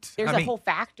important. There's I a mean, whole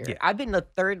factor. yeah. I've been the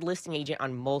third listing agent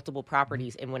on multiple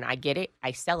properties, and when I get it,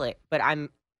 I sell it. But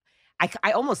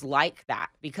I almost like that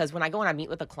because when I go and I meet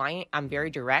with a client, I'm very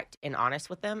direct and honest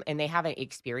with them, and they haven't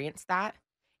experienced that,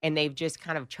 and they've just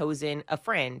kind of chosen a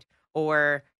friend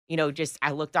or just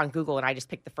I looked on Google and I just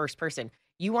picked the first person.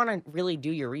 You want to really do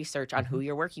your research on who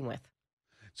you're working with.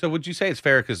 So would you say it's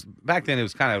fair, because back then it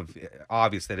was kind of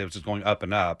obvious that it was just going up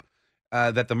and up,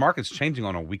 that the market's changing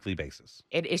on a weekly basis?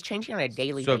 It is changing on a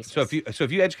daily So, basis. so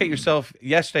if you educate yourself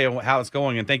yesterday on how it's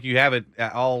going and think you have it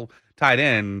all tied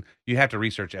in, you have to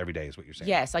research every day, is what you're saying.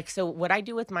 Yes, so what I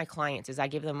do with my clients is I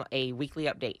give them a weekly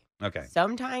update. Okay.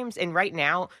 Sometimes, and right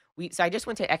now, I just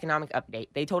went to economic update.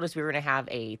 They told us we were going to have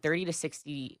a 30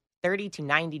 to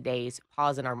 90 days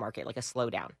pause in our market, like a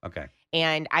slowdown. Okay.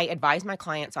 And I advise my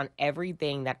clients on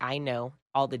everything that I know,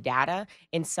 all the data.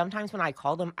 And sometimes when I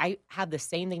call them, I have the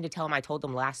same thing to tell them I told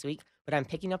them last week, but I'm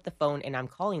picking up the phone and I'm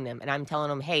calling them and I'm telling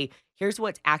them, hey, here's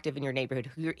what's active in your neighborhood.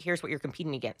 Here's what you're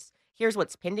competing against. Here's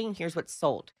what's pending. Here's what's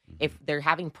sold. If they're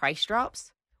having price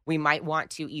drops, we might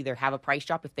want to either have a price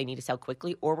drop if they need to sell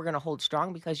quickly, or we're going to hold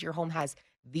strong because your home has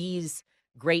these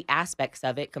great aspects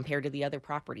of it compared to the other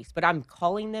properties. But I'm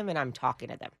calling them and I'm talking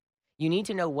to them. You need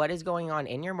to know what is going on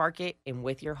in your market and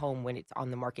with your home when it's on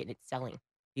the market and it's selling.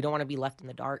 You don't want to be left in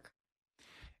the dark.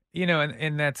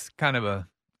 And that's kind of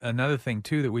another thing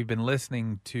too, that we've been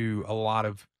listening to a lot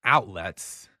of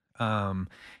outlets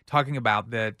talking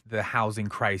about that the housing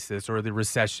crisis or the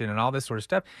recession and all this sort of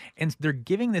stuff, and they're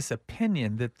giving this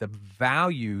opinion that the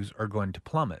values are going to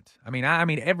plummet. I mean,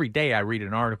 every day I read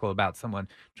an article about someone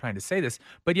trying to say this,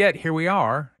 but yet here we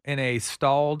are in a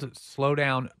stalled, slow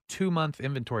down 2-month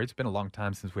inventory. It's been a long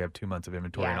time since we have 2 months of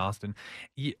inventory in Austin,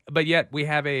 but yet we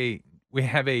have a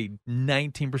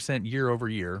 19% year over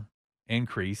year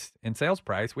increase in sales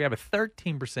price. We have a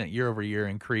 13% year over year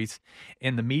increase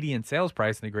in the median sales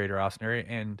price in the greater Austin area.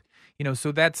 And,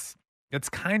 so that's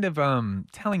kind of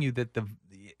telling you that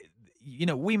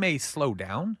we may slow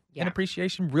down in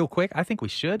appreciation real quick. I think we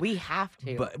should. We have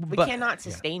to. We but cannot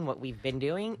sustain what we've been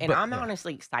doing. And But- I'm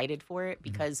honestly excited for it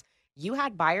because you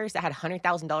had buyers that had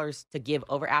 $100,000 to give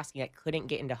over asking that couldn't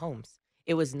get into homes.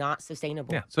 It was not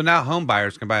sustainable. Yeah. So now home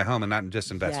buyers can buy a home and not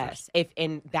just investors. Yes.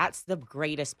 And that's the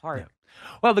greatest part. Yeah.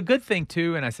 Well, the good thing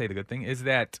too, and I say the good thing, is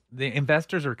that the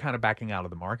investors are kind of backing out of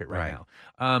the market right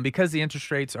now because the interest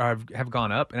rates have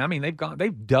gone up, and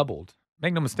they've doubled.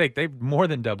 Make no mistake, they've more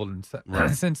than doubled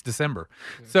since December.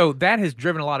 So that has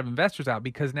driven a lot of investors out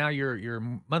because now your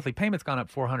monthly payment's gone up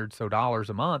 $400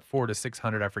 a month, $400 to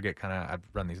 $600. I forget. I've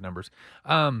run these numbers.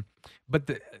 So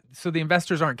the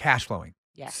investors aren't cash flowing.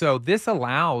 Yes. So this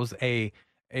allows a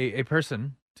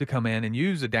person to come in and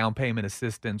use a down payment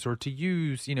assistance, or to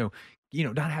use,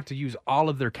 not have to use all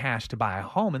of their cash to buy a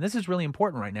home. And this is really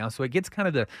important right now. So it gets kind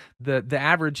of the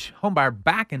average home buyer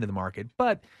back into the market,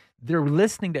 but they're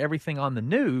listening to everything on the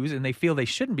news and they feel they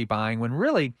shouldn't be buying, when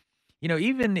really,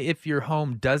 even if your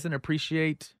home doesn't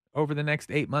appreciate over the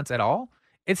next 8 months at all,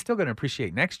 it's still going to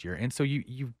appreciate next year. And so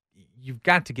you you've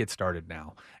got to get started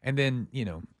now. And then, I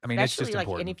mean, it's Especially just like,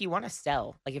 important. and if you want to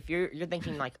sell, like if you're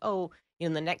thinking like, oh,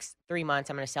 in the next 3 months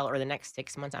I'm going to sell, or the next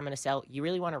 6 months I'm going to sell, you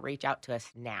really want to reach out to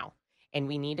us now, and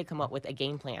we need to come up with a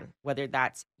game plan. Whether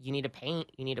that's you need to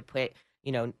paint, you need to put,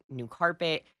 new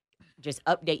carpet, just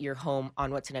update your home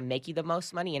on what's going to make you the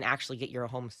most money and actually get your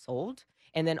home sold.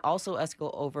 And then also us go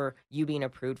over you being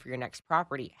approved for your next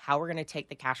property, how we're going to take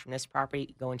the cash from this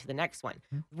property, go into the next one.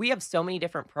 We have so many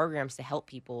different programs to help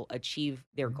people achieve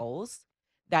their goals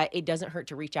that it doesn't hurt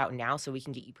to reach out now so we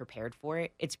can get you prepared for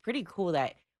it. It's pretty cool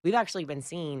that we've actually been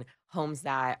seeing homes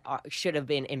that should have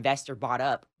been investor bought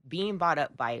up, being bought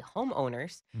up by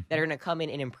homeowners that are going to come in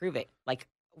and improve it. Like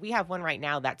we have one right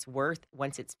now that's worth,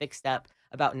 once it's fixed up,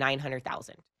 about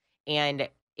 $900,000. And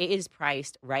it is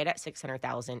priced right at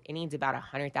 $600,000. It needs about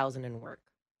 $100,000 in work.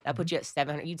 That puts you at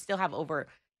 $700,000. You'd still have over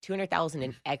 $200,000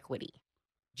 in equity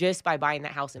just by buying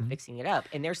that house and fixing it up.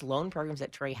 And there's loan programs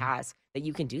that Troy has that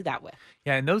you can do that with.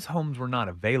 Yeah, and those homes were not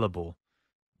available.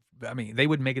 I mean, they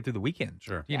would make it through the weekend,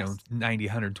 90,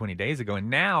 120 days ago.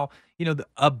 And now,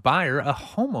 a buyer, a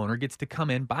homeowner gets to come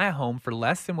in, buy a home for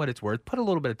less than what it's worth, put a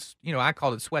little bit of, I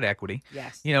call it sweat equity.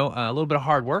 Yes. A little bit of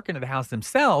hard work into the house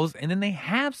themselves. And then they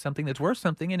have something that's worth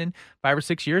something. And in 5 or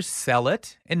 6 years, sell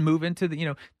it and move into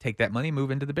the, take that money, move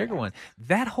into the bigger one.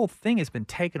 That whole thing has been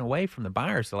taken away from the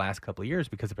buyers the last couple of years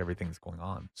because of everything that's going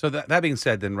on. So that being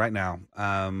said, then right now,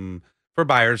 for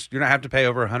buyers, you're not have to pay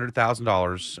over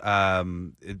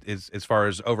 $100,000 as far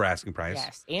as over asking price.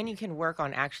 Yes, and you can work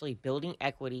on actually building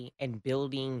equity and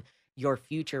building your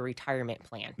future retirement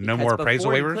plan. No more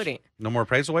appraisal waivers? No more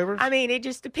appraisal waivers? I mean, it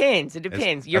just depends. It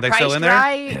depends. You're are they still priced in there?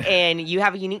 right and you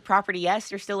have a unique property, yes,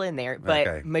 they're still in there.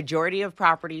 But majority of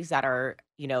properties that are,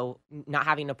 not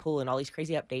having to pull in all these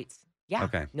crazy updates,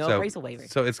 no appraisal waivers.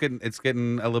 So it's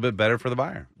getting a little bit better for the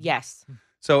buyer. Yes.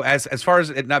 So as far as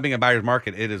it not being a buyer's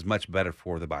market, it is much better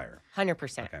for the buyer.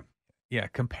 100%. Okay. Yeah,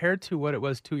 compared to what it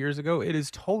was 2 years ago, it is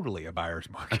totally a buyer's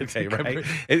market. Okay, right.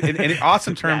 In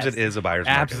awesome terms, Yes. it is a buyer's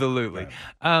market. Absolutely.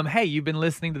 Hey, you've been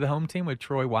listening to the Home Team with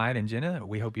Troy, Wyatt, and Jenna.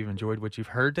 We hope you've enjoyed what you've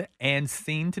heard and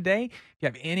seen today. If you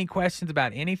have any questions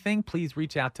about anything, please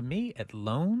reach out to me at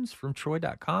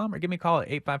loansfromtroy.com or give me a call at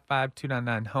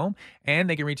 855-299-HOME. And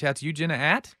they can reach out to you, Jenna,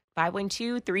 at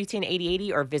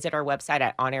 512-310-8080 or visit our website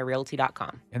at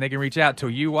onairrealty.com. And they can reach out to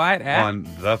you, Wyatt, at on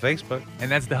the Facebook. And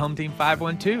that's the Home Team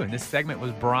 512. And this segment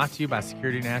was brought to you by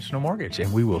Security National Mortgage.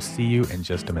 And we will see you in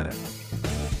just a minute.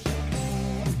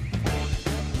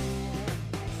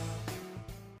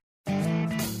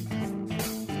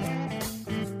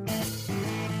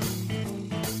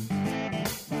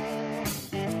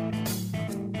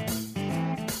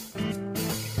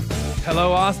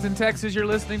 Hello, Austin, Texas. You're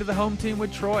listening to the Home Team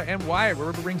with Troy and Wyatt,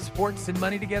 where we bring sports and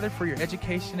money together for your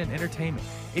education and entertainment.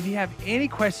 If you have any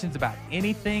questions about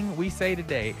anything we say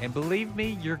today, and believe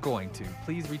me, you're going to,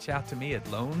 please reach out to me at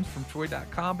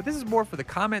loansfromtroy.com. But this is more for the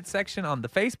comment section on the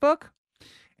Facebook,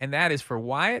 and that is for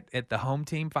Wyatt at the Home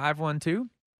Team 512.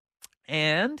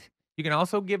 And you can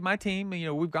also give my team,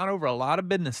 we've gone over a lot of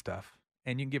business stuff.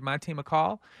 And you can give my team a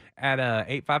call at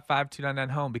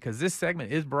 855-299-HOME because this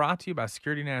segment is brought to you by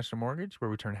Security National Mortgage, where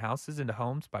we turn houses into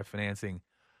homes by financing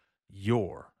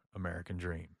your American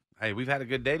dream. Hey, we've had a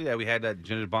good day today. We had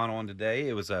Jenna Bono on today.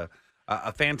 It was a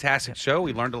fantastic show.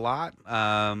 We learned a lot.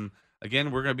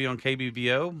 Again, we're going to be on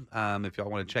KBVO. If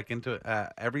y'all want to check into it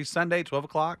every Sunday, 12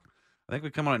 o'clock. I think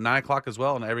we come on at 9 o'clock as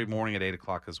well, and every morning at 8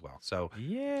 o'clock as well. So,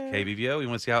 yeah. KBVO, you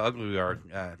want to see how ugly we are,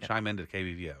 chime into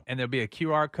KBVO. And there'll be a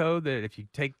QR code that if you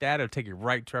take that, it'll take you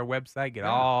right to our website, get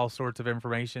all sorts of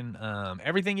information.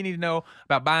 Everything you need to know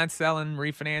about buying, selling,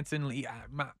 refinancing.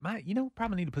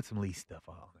 Probably need to put some lease stuff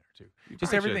on there, too.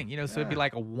 Just everything, so it'd be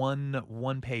like a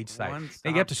one-page site.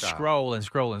 Now, you have to scroll and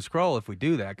scroll and scroll if we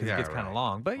do that because it gets kind of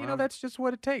long. But, that's just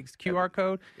what it takes. QR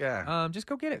code. Yeah. Just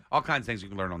go get it. All kinds of things you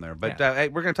can learn on there. But hey,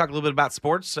 we're going to talk a little bit about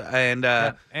sports. And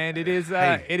it is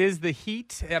it is the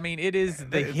heat. I mean, it is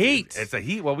the heat. It's the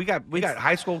heat. Well, we got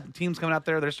high school teams coming out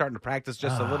there. They're starting to practice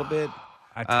just a little bit.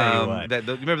 I tell you what.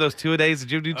 You remember those 2-a-days?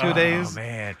 Did you do 2-a-days? Oh,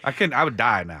 man. I would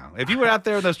die now. If you were out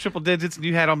there with those triple digits and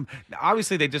you had them,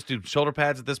 obviously they just do shoulder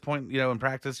pads at this point, in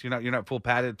practice. You're not full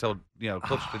padded until,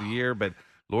 closer to the year, but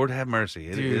Lord have mercy.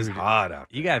 It is hot out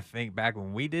there. You got to think back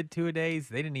when we did 2-a-days,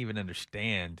 they didn't even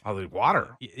understand. Oh, the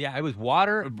water. Yeah, it was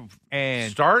water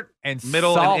and start and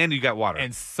middle salt, and end. You got water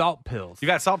and salt pills. You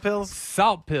got salt pills.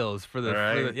 Salt pills for the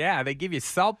they give you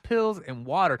salt pills and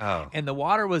water. Oh. And the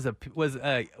water was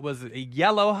a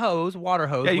yellow hose, water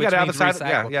hose. Yeah, you got it out of the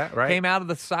side. Right. Came out of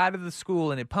the side of the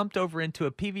school and it pumped over into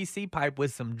a PVC pipe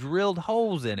with some drilled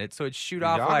holes in it, so it shoot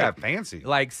off got fancy.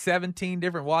 like 17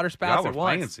 different water spouts at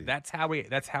once. Fancy. That's how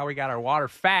that's how we got our water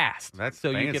fast. That's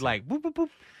so fancy. you could like boop, boop, boop.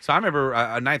 So I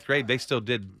remember ninth grade, they still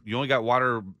did. You only got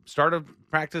water start of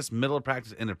practice, middle of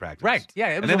practice, end of practice. Right. Yeah.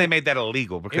 And then they made that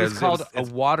illegal it because was called a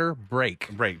water break.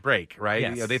 break, right?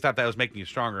 Yes. You know, they thought that was making you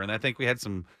stronger. And I think we had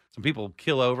some people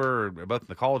kill over, both in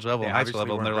the college level and high school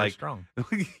level, and they're like, strong.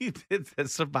 you did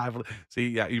that survival. See,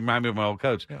 yeah, you remind me of my old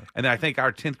coach. Yeah. And then I think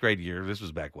our 10th grade year, this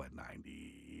was back,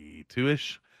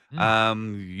 92-ish,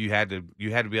 you had to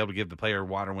be able to give the player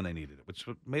water when they needed it, which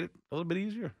made it a little bit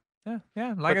easier.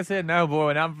 Yeah. Like I said, no, boy,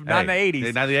 and I'm not in the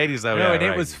 80s. Not the 80s, though. No, yeah, and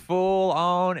right. it was full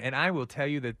on. And I will tell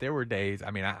you that there were days. I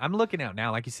mean, I'm looking out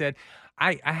now. Like you said,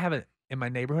 I have in my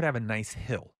neighborhood, I have a nice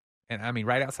hill. And I mean,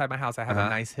 right outside my house, I have a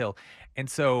nice hill. And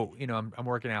so, I'm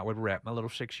working out with Rep, my little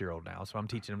 6-year-old now. So I'm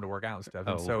teaching him to work out and stuff.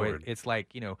 And so it's like,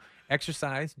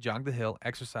 exercise, jog the hill,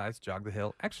 exercise, jog the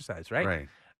hill, exercise, right? Right.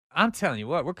 I'm telling you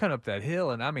what, we're coming up that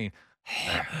hill. And I mean,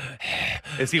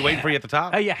 is he waiting for you at the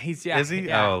top? Yeah, Is he?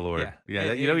 Yeah, oh, Lord.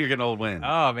 Yeah, you're getting old wind.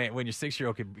 Oh, man, when your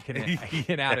 6-year-old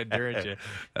can out endurance you.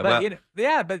 But,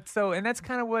 Well- and that's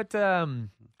kind of what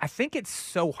I think it's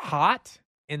so hot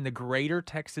in the greater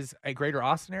Texas, greater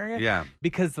Austin area. Yeah.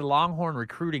 Because the Longhorn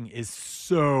recruiting is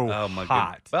so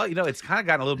hot. Well, it's kind of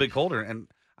gotten a little bit colder, and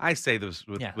I say this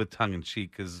with tongue in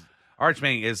cheek because Arch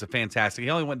Manning is a fantastic. He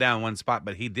only went down one spot,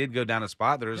 but he did go down a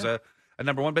spot. There's a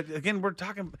number one. But again, we're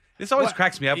talking. This always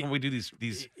cracks me up when we do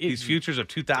these futures of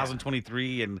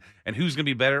 2023 and who's going to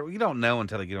be better. You don't know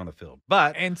until they get on the field.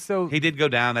 But so he did go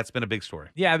down. That's been a big story.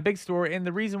 Yeah, the big story. And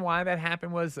the reason why that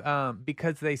happened was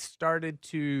because they started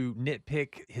to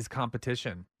nitpick his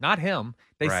competition, not him.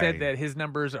 They said that his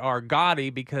numbers are gaudy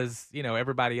because,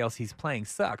 everybody else he's playing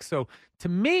sucks. So to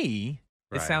me,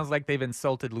 it sounds like they've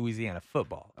insulted Louisiana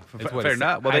football. Fair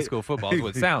enough. High school football is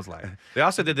what it sounds like. They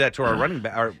also did that to our running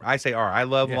back. I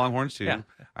love Longhorns too. Yeah.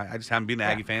 I just happen to be an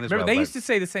Aggie fan as Remember, well. they used to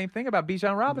say the same thing about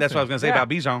Bijan Robinson. That's what I was going to say about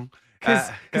Bijan.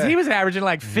 Because he was averaging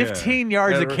like 15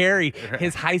 yards a carry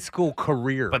his high school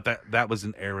career. But that was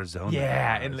in Arizona.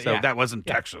 Yeah. And, that wasn't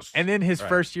Texas. And then his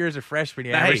first year as a freshman,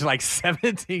 he averaged like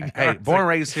 17 yards. Hey, born and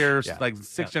raised here, like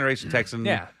sixth generation Texan.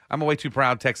 Yeah. I'm a way too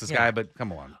proud Texas guy, but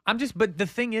come on. But the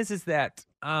thing is that,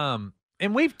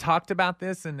 and we've talked about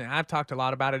this, and I've talked a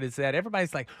lot about it, is that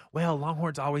everybody's like, well,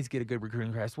 Longhorns always get a good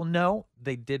recruiting class. Well, no,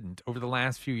 they didn't over the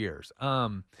last few years.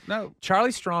 No.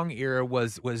 Charlie Strong era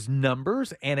was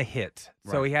numbers and a hit.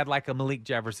 So Right. he had like a Malik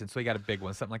Jefferson, so he got a big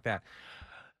one, something like that.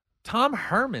 Tom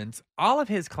Herman's, all of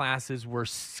his classes were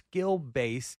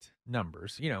skill-based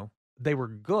numbers. They were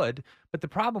good, but the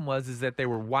problem was that they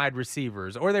were wide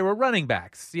receivers or they were running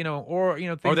backs, things Or they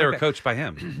like were that. coached by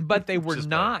him. But they were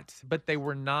not. But they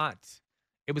were not.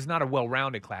 It was not a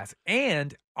well-rounded class,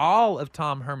 and all of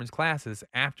Tom Herman's classes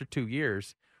after 2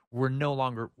 years would no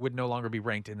longer be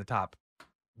ranked in the top,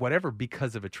 whatever,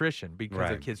 because of attrition, because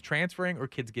of kids transferring or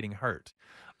kids getting hurt.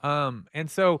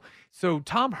 And so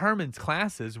Tom Herman's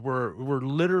classes were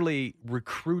literally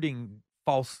recruiting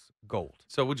false gold.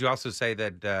 So would you also say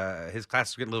that his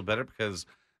classes are getting a little better because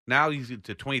now he's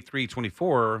to 23,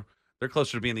 24, they're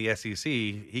closer to being the SEC.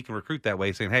 He can recruit that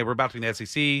way, saying, hey, we're about to be in the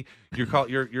SEC.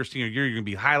 Your senior year, you're going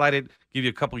to be highlighted, give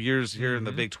you a couple years here in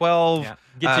the Big 12. Yeah.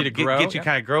 Get you to grow. Get you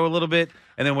kind of grow a little bit.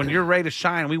 And then when you're ready to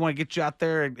shine, we want to get you out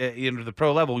there into the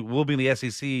pro level. We'll be in the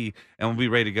SEC, and we'll be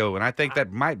ready to go. And I think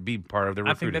that might be part of the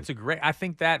recruiting. I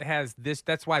think that has this.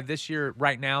 That's why this year,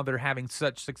 right now, they're having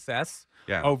such success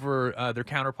over their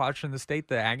counterparts in the state,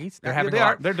 the Aggies.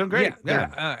 They're doing great.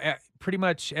 Yeah. Pretty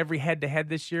much every head-to-head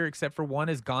this year, except for one,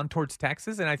 has gone towards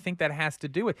Texas, and I think that has to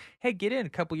do with, hey, get in a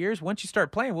couple years. Once you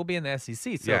start playing, we'll be in the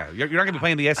SEC. So, you're not going to be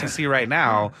playing the SEC right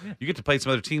now. You get to play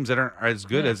some other teams that aren't as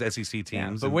good as SEC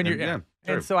teams. But when you're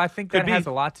and so I think that has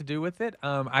a lot to do with it.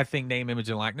 I think name, image,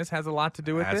 and likeness has a lot to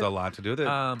do with it. Has a lot to do with it.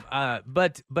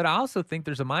 But I also think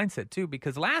there's a mindset too,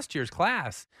 because last year's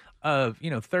class of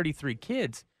 33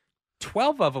 kids,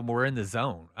 12 of them were in the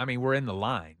zone. I mean, we're in the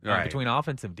line between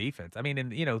offense and defense. I mean,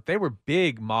 and they were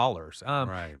big maulers.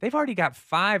 They've already got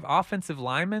 5 offensive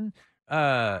linemen.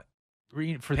 For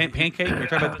Pancake? You're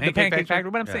talking about the Pancake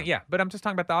Factory? But I'm saying, but I'm just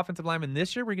talking about the offensive linemen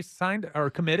this year we signed or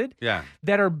committed. Yeah.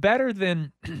 That are better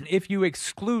than, if you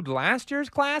exclude last year's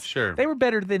class, sure, they were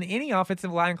better than any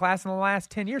offensive line class in the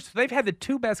last 10 years. So they've had the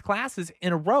 2 best classes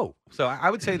in a row. So I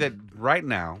would say that right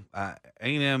now,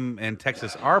 A&M and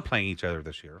Texas are playing each other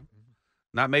this year.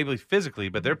 Not maybe physically,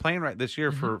 but they're playing right this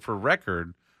year for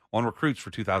record on recruits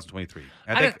for 2023.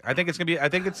 I think it's going to be. I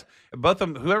think it's both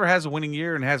of them. Whoever has a winning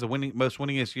year and has a most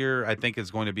winningest year, I think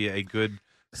is going to be a good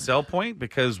sell point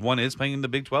because one is playing in the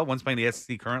Big 12, one's playing the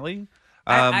SEC currently.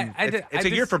 It's a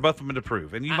year for both of them to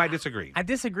prove, and you might disagree. I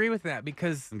disagree with that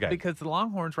because Okay. the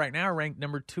Longhorns right now are ranked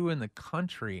number 2 in the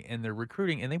country, and they're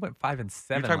recruiting, and they went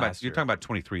 5-7 last year. You're talking about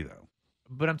 23 though.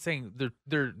 But I'm saying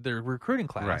their recruiting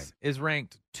class Right. is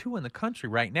ranked 2 in the country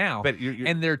right now, But you're-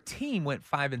 and their team went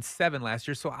 5-7 last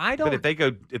year. So I don't. But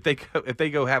if they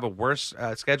go have a worse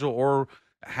schedule or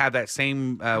have that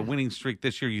same winning streak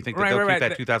this year, you think that they'll keep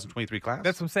that 2023 class?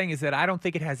 That's what I'm saying is that I don't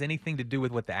think it has anything to do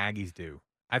with what the Aggies do.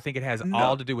 I think it has No.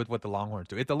 all to do with what the Longhorns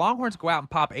do. If the Longhorns go out and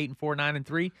pop 8-4,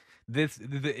 9-3,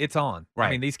 it's on. I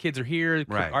Right. mean, these kids are here.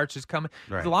 Right. Arch is coming.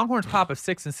 Right. If the Longhorns pop a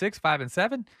 6-6,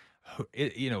 5-7.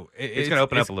 It's going to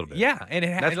open up a little bit. Yeah, and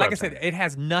That's and what like I'm I said, saying. it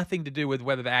has nothing to do with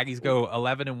whether the Aggies go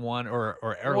 11-1 or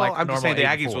Well, like I'm just saying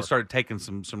normal the Aggies 8-4. will start taking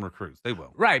some recruits. They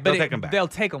will. Right, but they'll take them back. They'll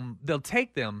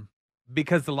take them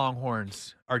because the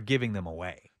Longhorns are giving them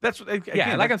away. That's what. Again,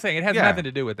 Yeah, like I'm saying, it has yeah. nothing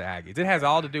to do with the Aggies. It has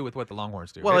all to do with what the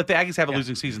Longhorns do. Well, It- if the Aggies have a yeah.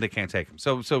 losing season, they can't take them.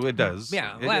 So it does.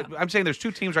 Yeah, I'm saying there's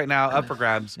 2 teams right now up for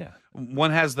grabs. Yeah. One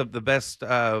has the best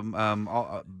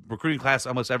recruiting class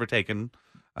almost ever taken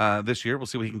this year. We'll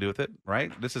see what he can do with it. Right.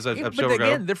 This is a Yeah, show but ago.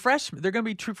 again, they're freshmen. They're going to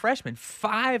be true freshmen.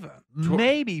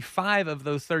 Maybe five of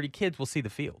those 30 kids will see the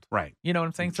field. Right. You know what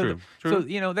I'm saying? True. So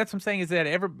that's what I'm saying is that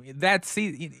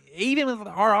even with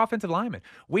our offensive linemen,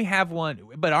 we have one,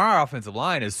 but our offensive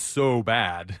line is so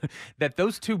bad that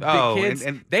those 2 big kids,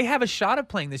 and they have a shot of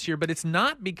playing this year, but it's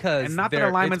not because And not that they're-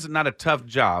 a lineman's not a tough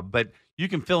job, but you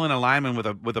can fill in a lineman with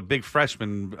a big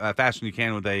freshman faster than you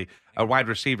can with a wide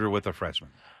receiver with a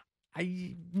freshman.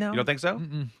 No. You don't think so?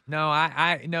 No,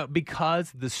 I no,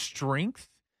 because the strength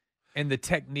and the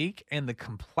technique and the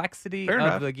complexity Fair of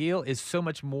enough. the Gil is so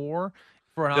much more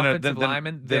for an Than a- offensive than-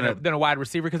 lineman than than a wide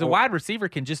receiver, because a wide receiver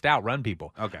can just outrun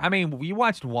people. Okay. I mean, you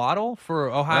watched Waddle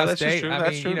for Ohio No, that's just State. true. I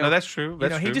That's mean, true. you know, No, that's true. you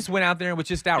That's know, he true. just went out there and was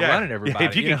just outrunning Yeah. everybody.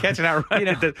 If you can catch and outrun, you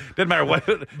know? it doesn't matter what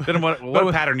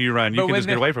pattern you run. You But can when just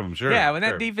get away from them. Sure. Yeah, when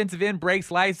that sure. defensive end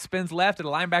breaks lights, spins left, and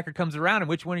the linebacker comes around, and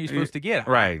which one are you supposed to get?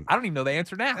 Right. I don't even know the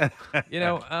answer now. You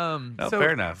know. No, so,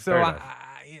 fair enough, So fair enough.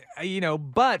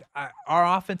 but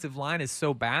our offensive line is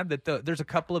so bad that there's a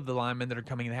couple of the linemen that are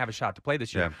coming and have a shot to play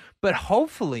this year. Yeah. But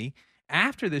hopefully,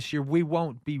 after this year, we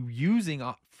won't be using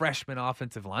freshman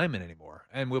offensive linemen anymore,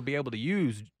 and we'll be able to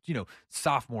use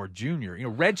sophomore, junior,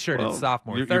 redshirted Well,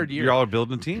 sophomore, you're- third year. Y'all are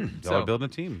building a team. Y'all So- are building a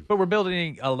team. But we're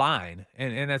building a line,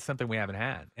 and that's something we haven't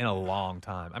had in a long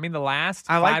time. I mean, the last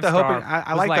I like the hope in- five-star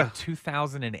I was like the-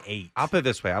 2008. I'll put it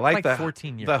this way: I like like the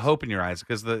 14 years. the hope in your eyes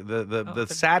because the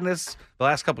sadness the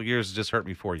last couple of years has just hurt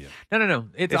me for you. No.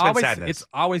 It's been always sadness.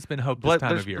 been hope this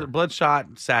time of year.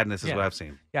 Bloodshot sadness is Yeah. what I've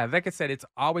seen. Yeah, like I said, it's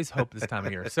always hope this time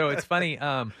of year. So it's funny.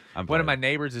 One glad. of my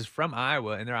neighbors is from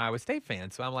Iowa, and they're Iowa State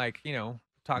fans. So I'm like,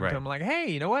 talking Right. to them, like, hey,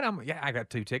 you know what? I got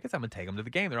 2 tickets. I'm gonna take them to the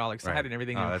game. They're all excited Right. and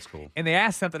everything. Oh, that's cool. And they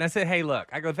asked something. I said, hey, look.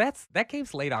 I go, that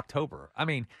game's late October. I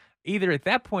mean, either at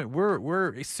that point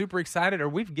we're super excited or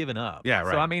we've given up. Yeah,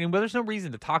 right. So I mean, well, there's no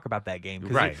reason to talk about that game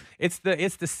because Right. it's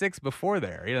the 6 before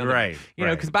there. Right, You know, right.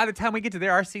 because by the time we get to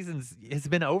there, our season has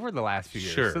been over the last few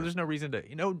years. Sure. So there's no reason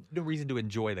to no reason to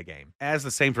enjoy the game. As the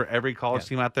same for every college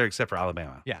team out there except for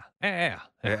Alabama. Yeah. Yeah.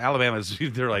 Alabama's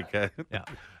they're like Yeah.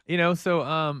 So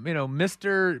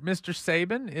Mr.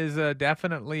 Saban is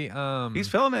definitely he's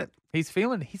feeling it.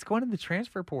 He's going in the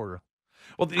transfer portal.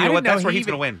 Well, I you know didn't what? That's know where he he's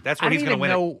going to even- win. That's I where he's didn't going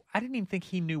to even win it. know- I didn't even think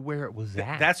he knew where it was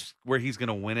at. That's where he's going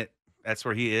to win it. That's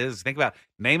where he is. Think about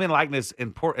name and likeness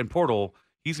in portal.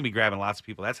 He's going to be grabbing lots of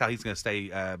people. That's how he's going to stay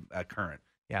current.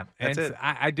 Yeah, That's and it.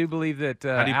 I do believe that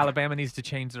How do you- Alabama needs to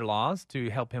change their laws to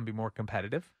help him be more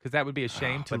competitive, because that would be a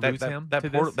shame to But lose him. that to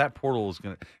portal, this. that portal is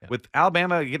going to with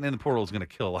Alabama getting in the portal is going to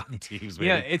kill a lot of teams.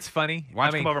 Yeah, man. it's funny. Why don't I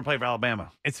you mean, come over and play for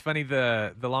Alabama? It's funny.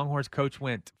 The Longhorns coach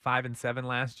went 5-7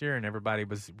 last year, and everybody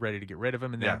was ready to get rid of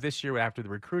him. And now Yeah. this year, after the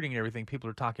recruiting and everything, people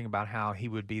are talking about how he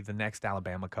would be the next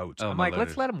Alabama coach. Oh, I'm my like,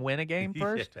 let's goodness. let him win a game Yeah.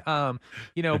 first. But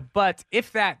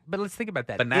let's think about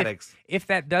that. Fanatics. If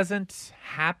that doesn't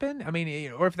happen, I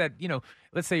mean, or if that,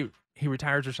 let's say he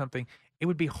retires or something, it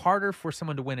would be harder for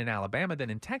someone to win in Alabama than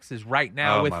in Texas right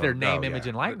now Oh, with my- their name, oh, image, yeah.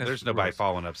 and likeness. There's nobody rules.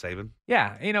 following up Saban.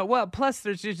 Yeah, well, plus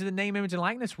there's just the name, image, and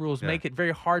likeness rules Yeah. make it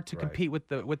very hard to Right. compete with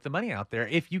the money out there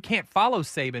if you can't follow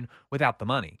Saban without the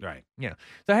money. Right. Yeah.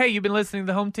 So hey, you've been listening to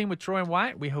the Home Team with Troy and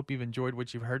Wyatt. We hope you've enjoyed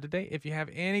what you've heard today. If you have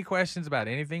any questions about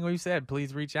anything we've said,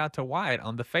 please reach out to Wyatt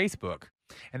on the Facebook.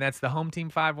 And that's the Home Team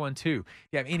 512. If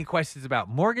you have any questions about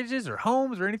mortgages or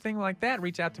homes or anything like that,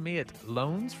 reach out to me at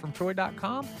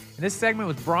loansfromtroy.com. And this segment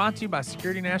was brought to you by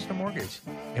Security National Mortgage.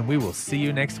 And we will see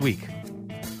you next week.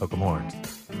 Hook 'em horns.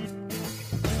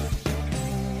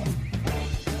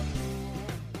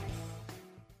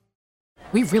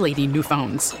 We really need new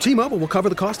phones. T-Mobile will cover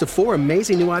the cost of 4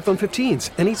 amazing new iPhone 15s,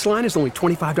 and each line is only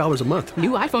 $25 a month.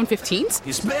 New iPhone 15s?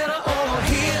 It's better over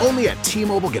here. Only at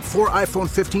T-Mobile, get 4 iPhone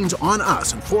 15s on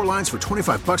us and 4 lines for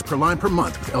 $25 per line per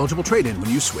month with eligible trade-in when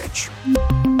you switch.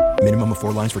 Minimum of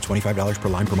 4 lines for $25 per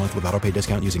line per month with autopay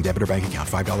discount using debit or bank account.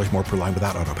 $5 more per line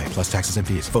without autopay, plus taxes and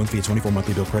fees. Phone fee at 24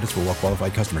 monthly bill credits for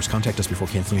well-qualified customers. Contact us before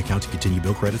canceling account to continue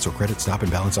bill credits or credit stop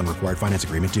and balance on required finance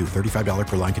agreement due. $35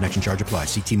 per line connection charge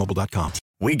applies. See T-Mobile.com.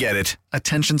 We get it.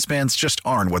 Attention spans just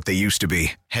aren't what they used to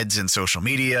be. Heads in social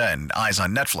media and eyes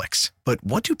on Netflix. But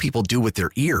what do people do with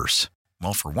their ears?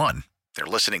 Well, for one, they're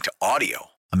listening to audio.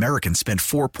 Americans spend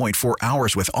 4.4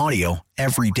 hours with audio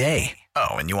every day.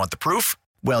 Oh, and you want the proof?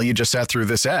 Well, you just sat through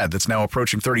this ad that's now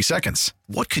approaching 30 seconds.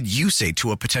 What could you say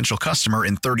to a potential customer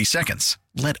in 30 seconds?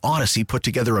 Let Odyssey put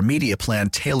together a media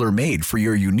plan tailor-made for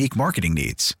your unique marketing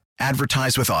needs.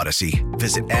 Advertise with Odyssey.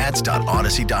 Visit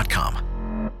ads.odyssey.com.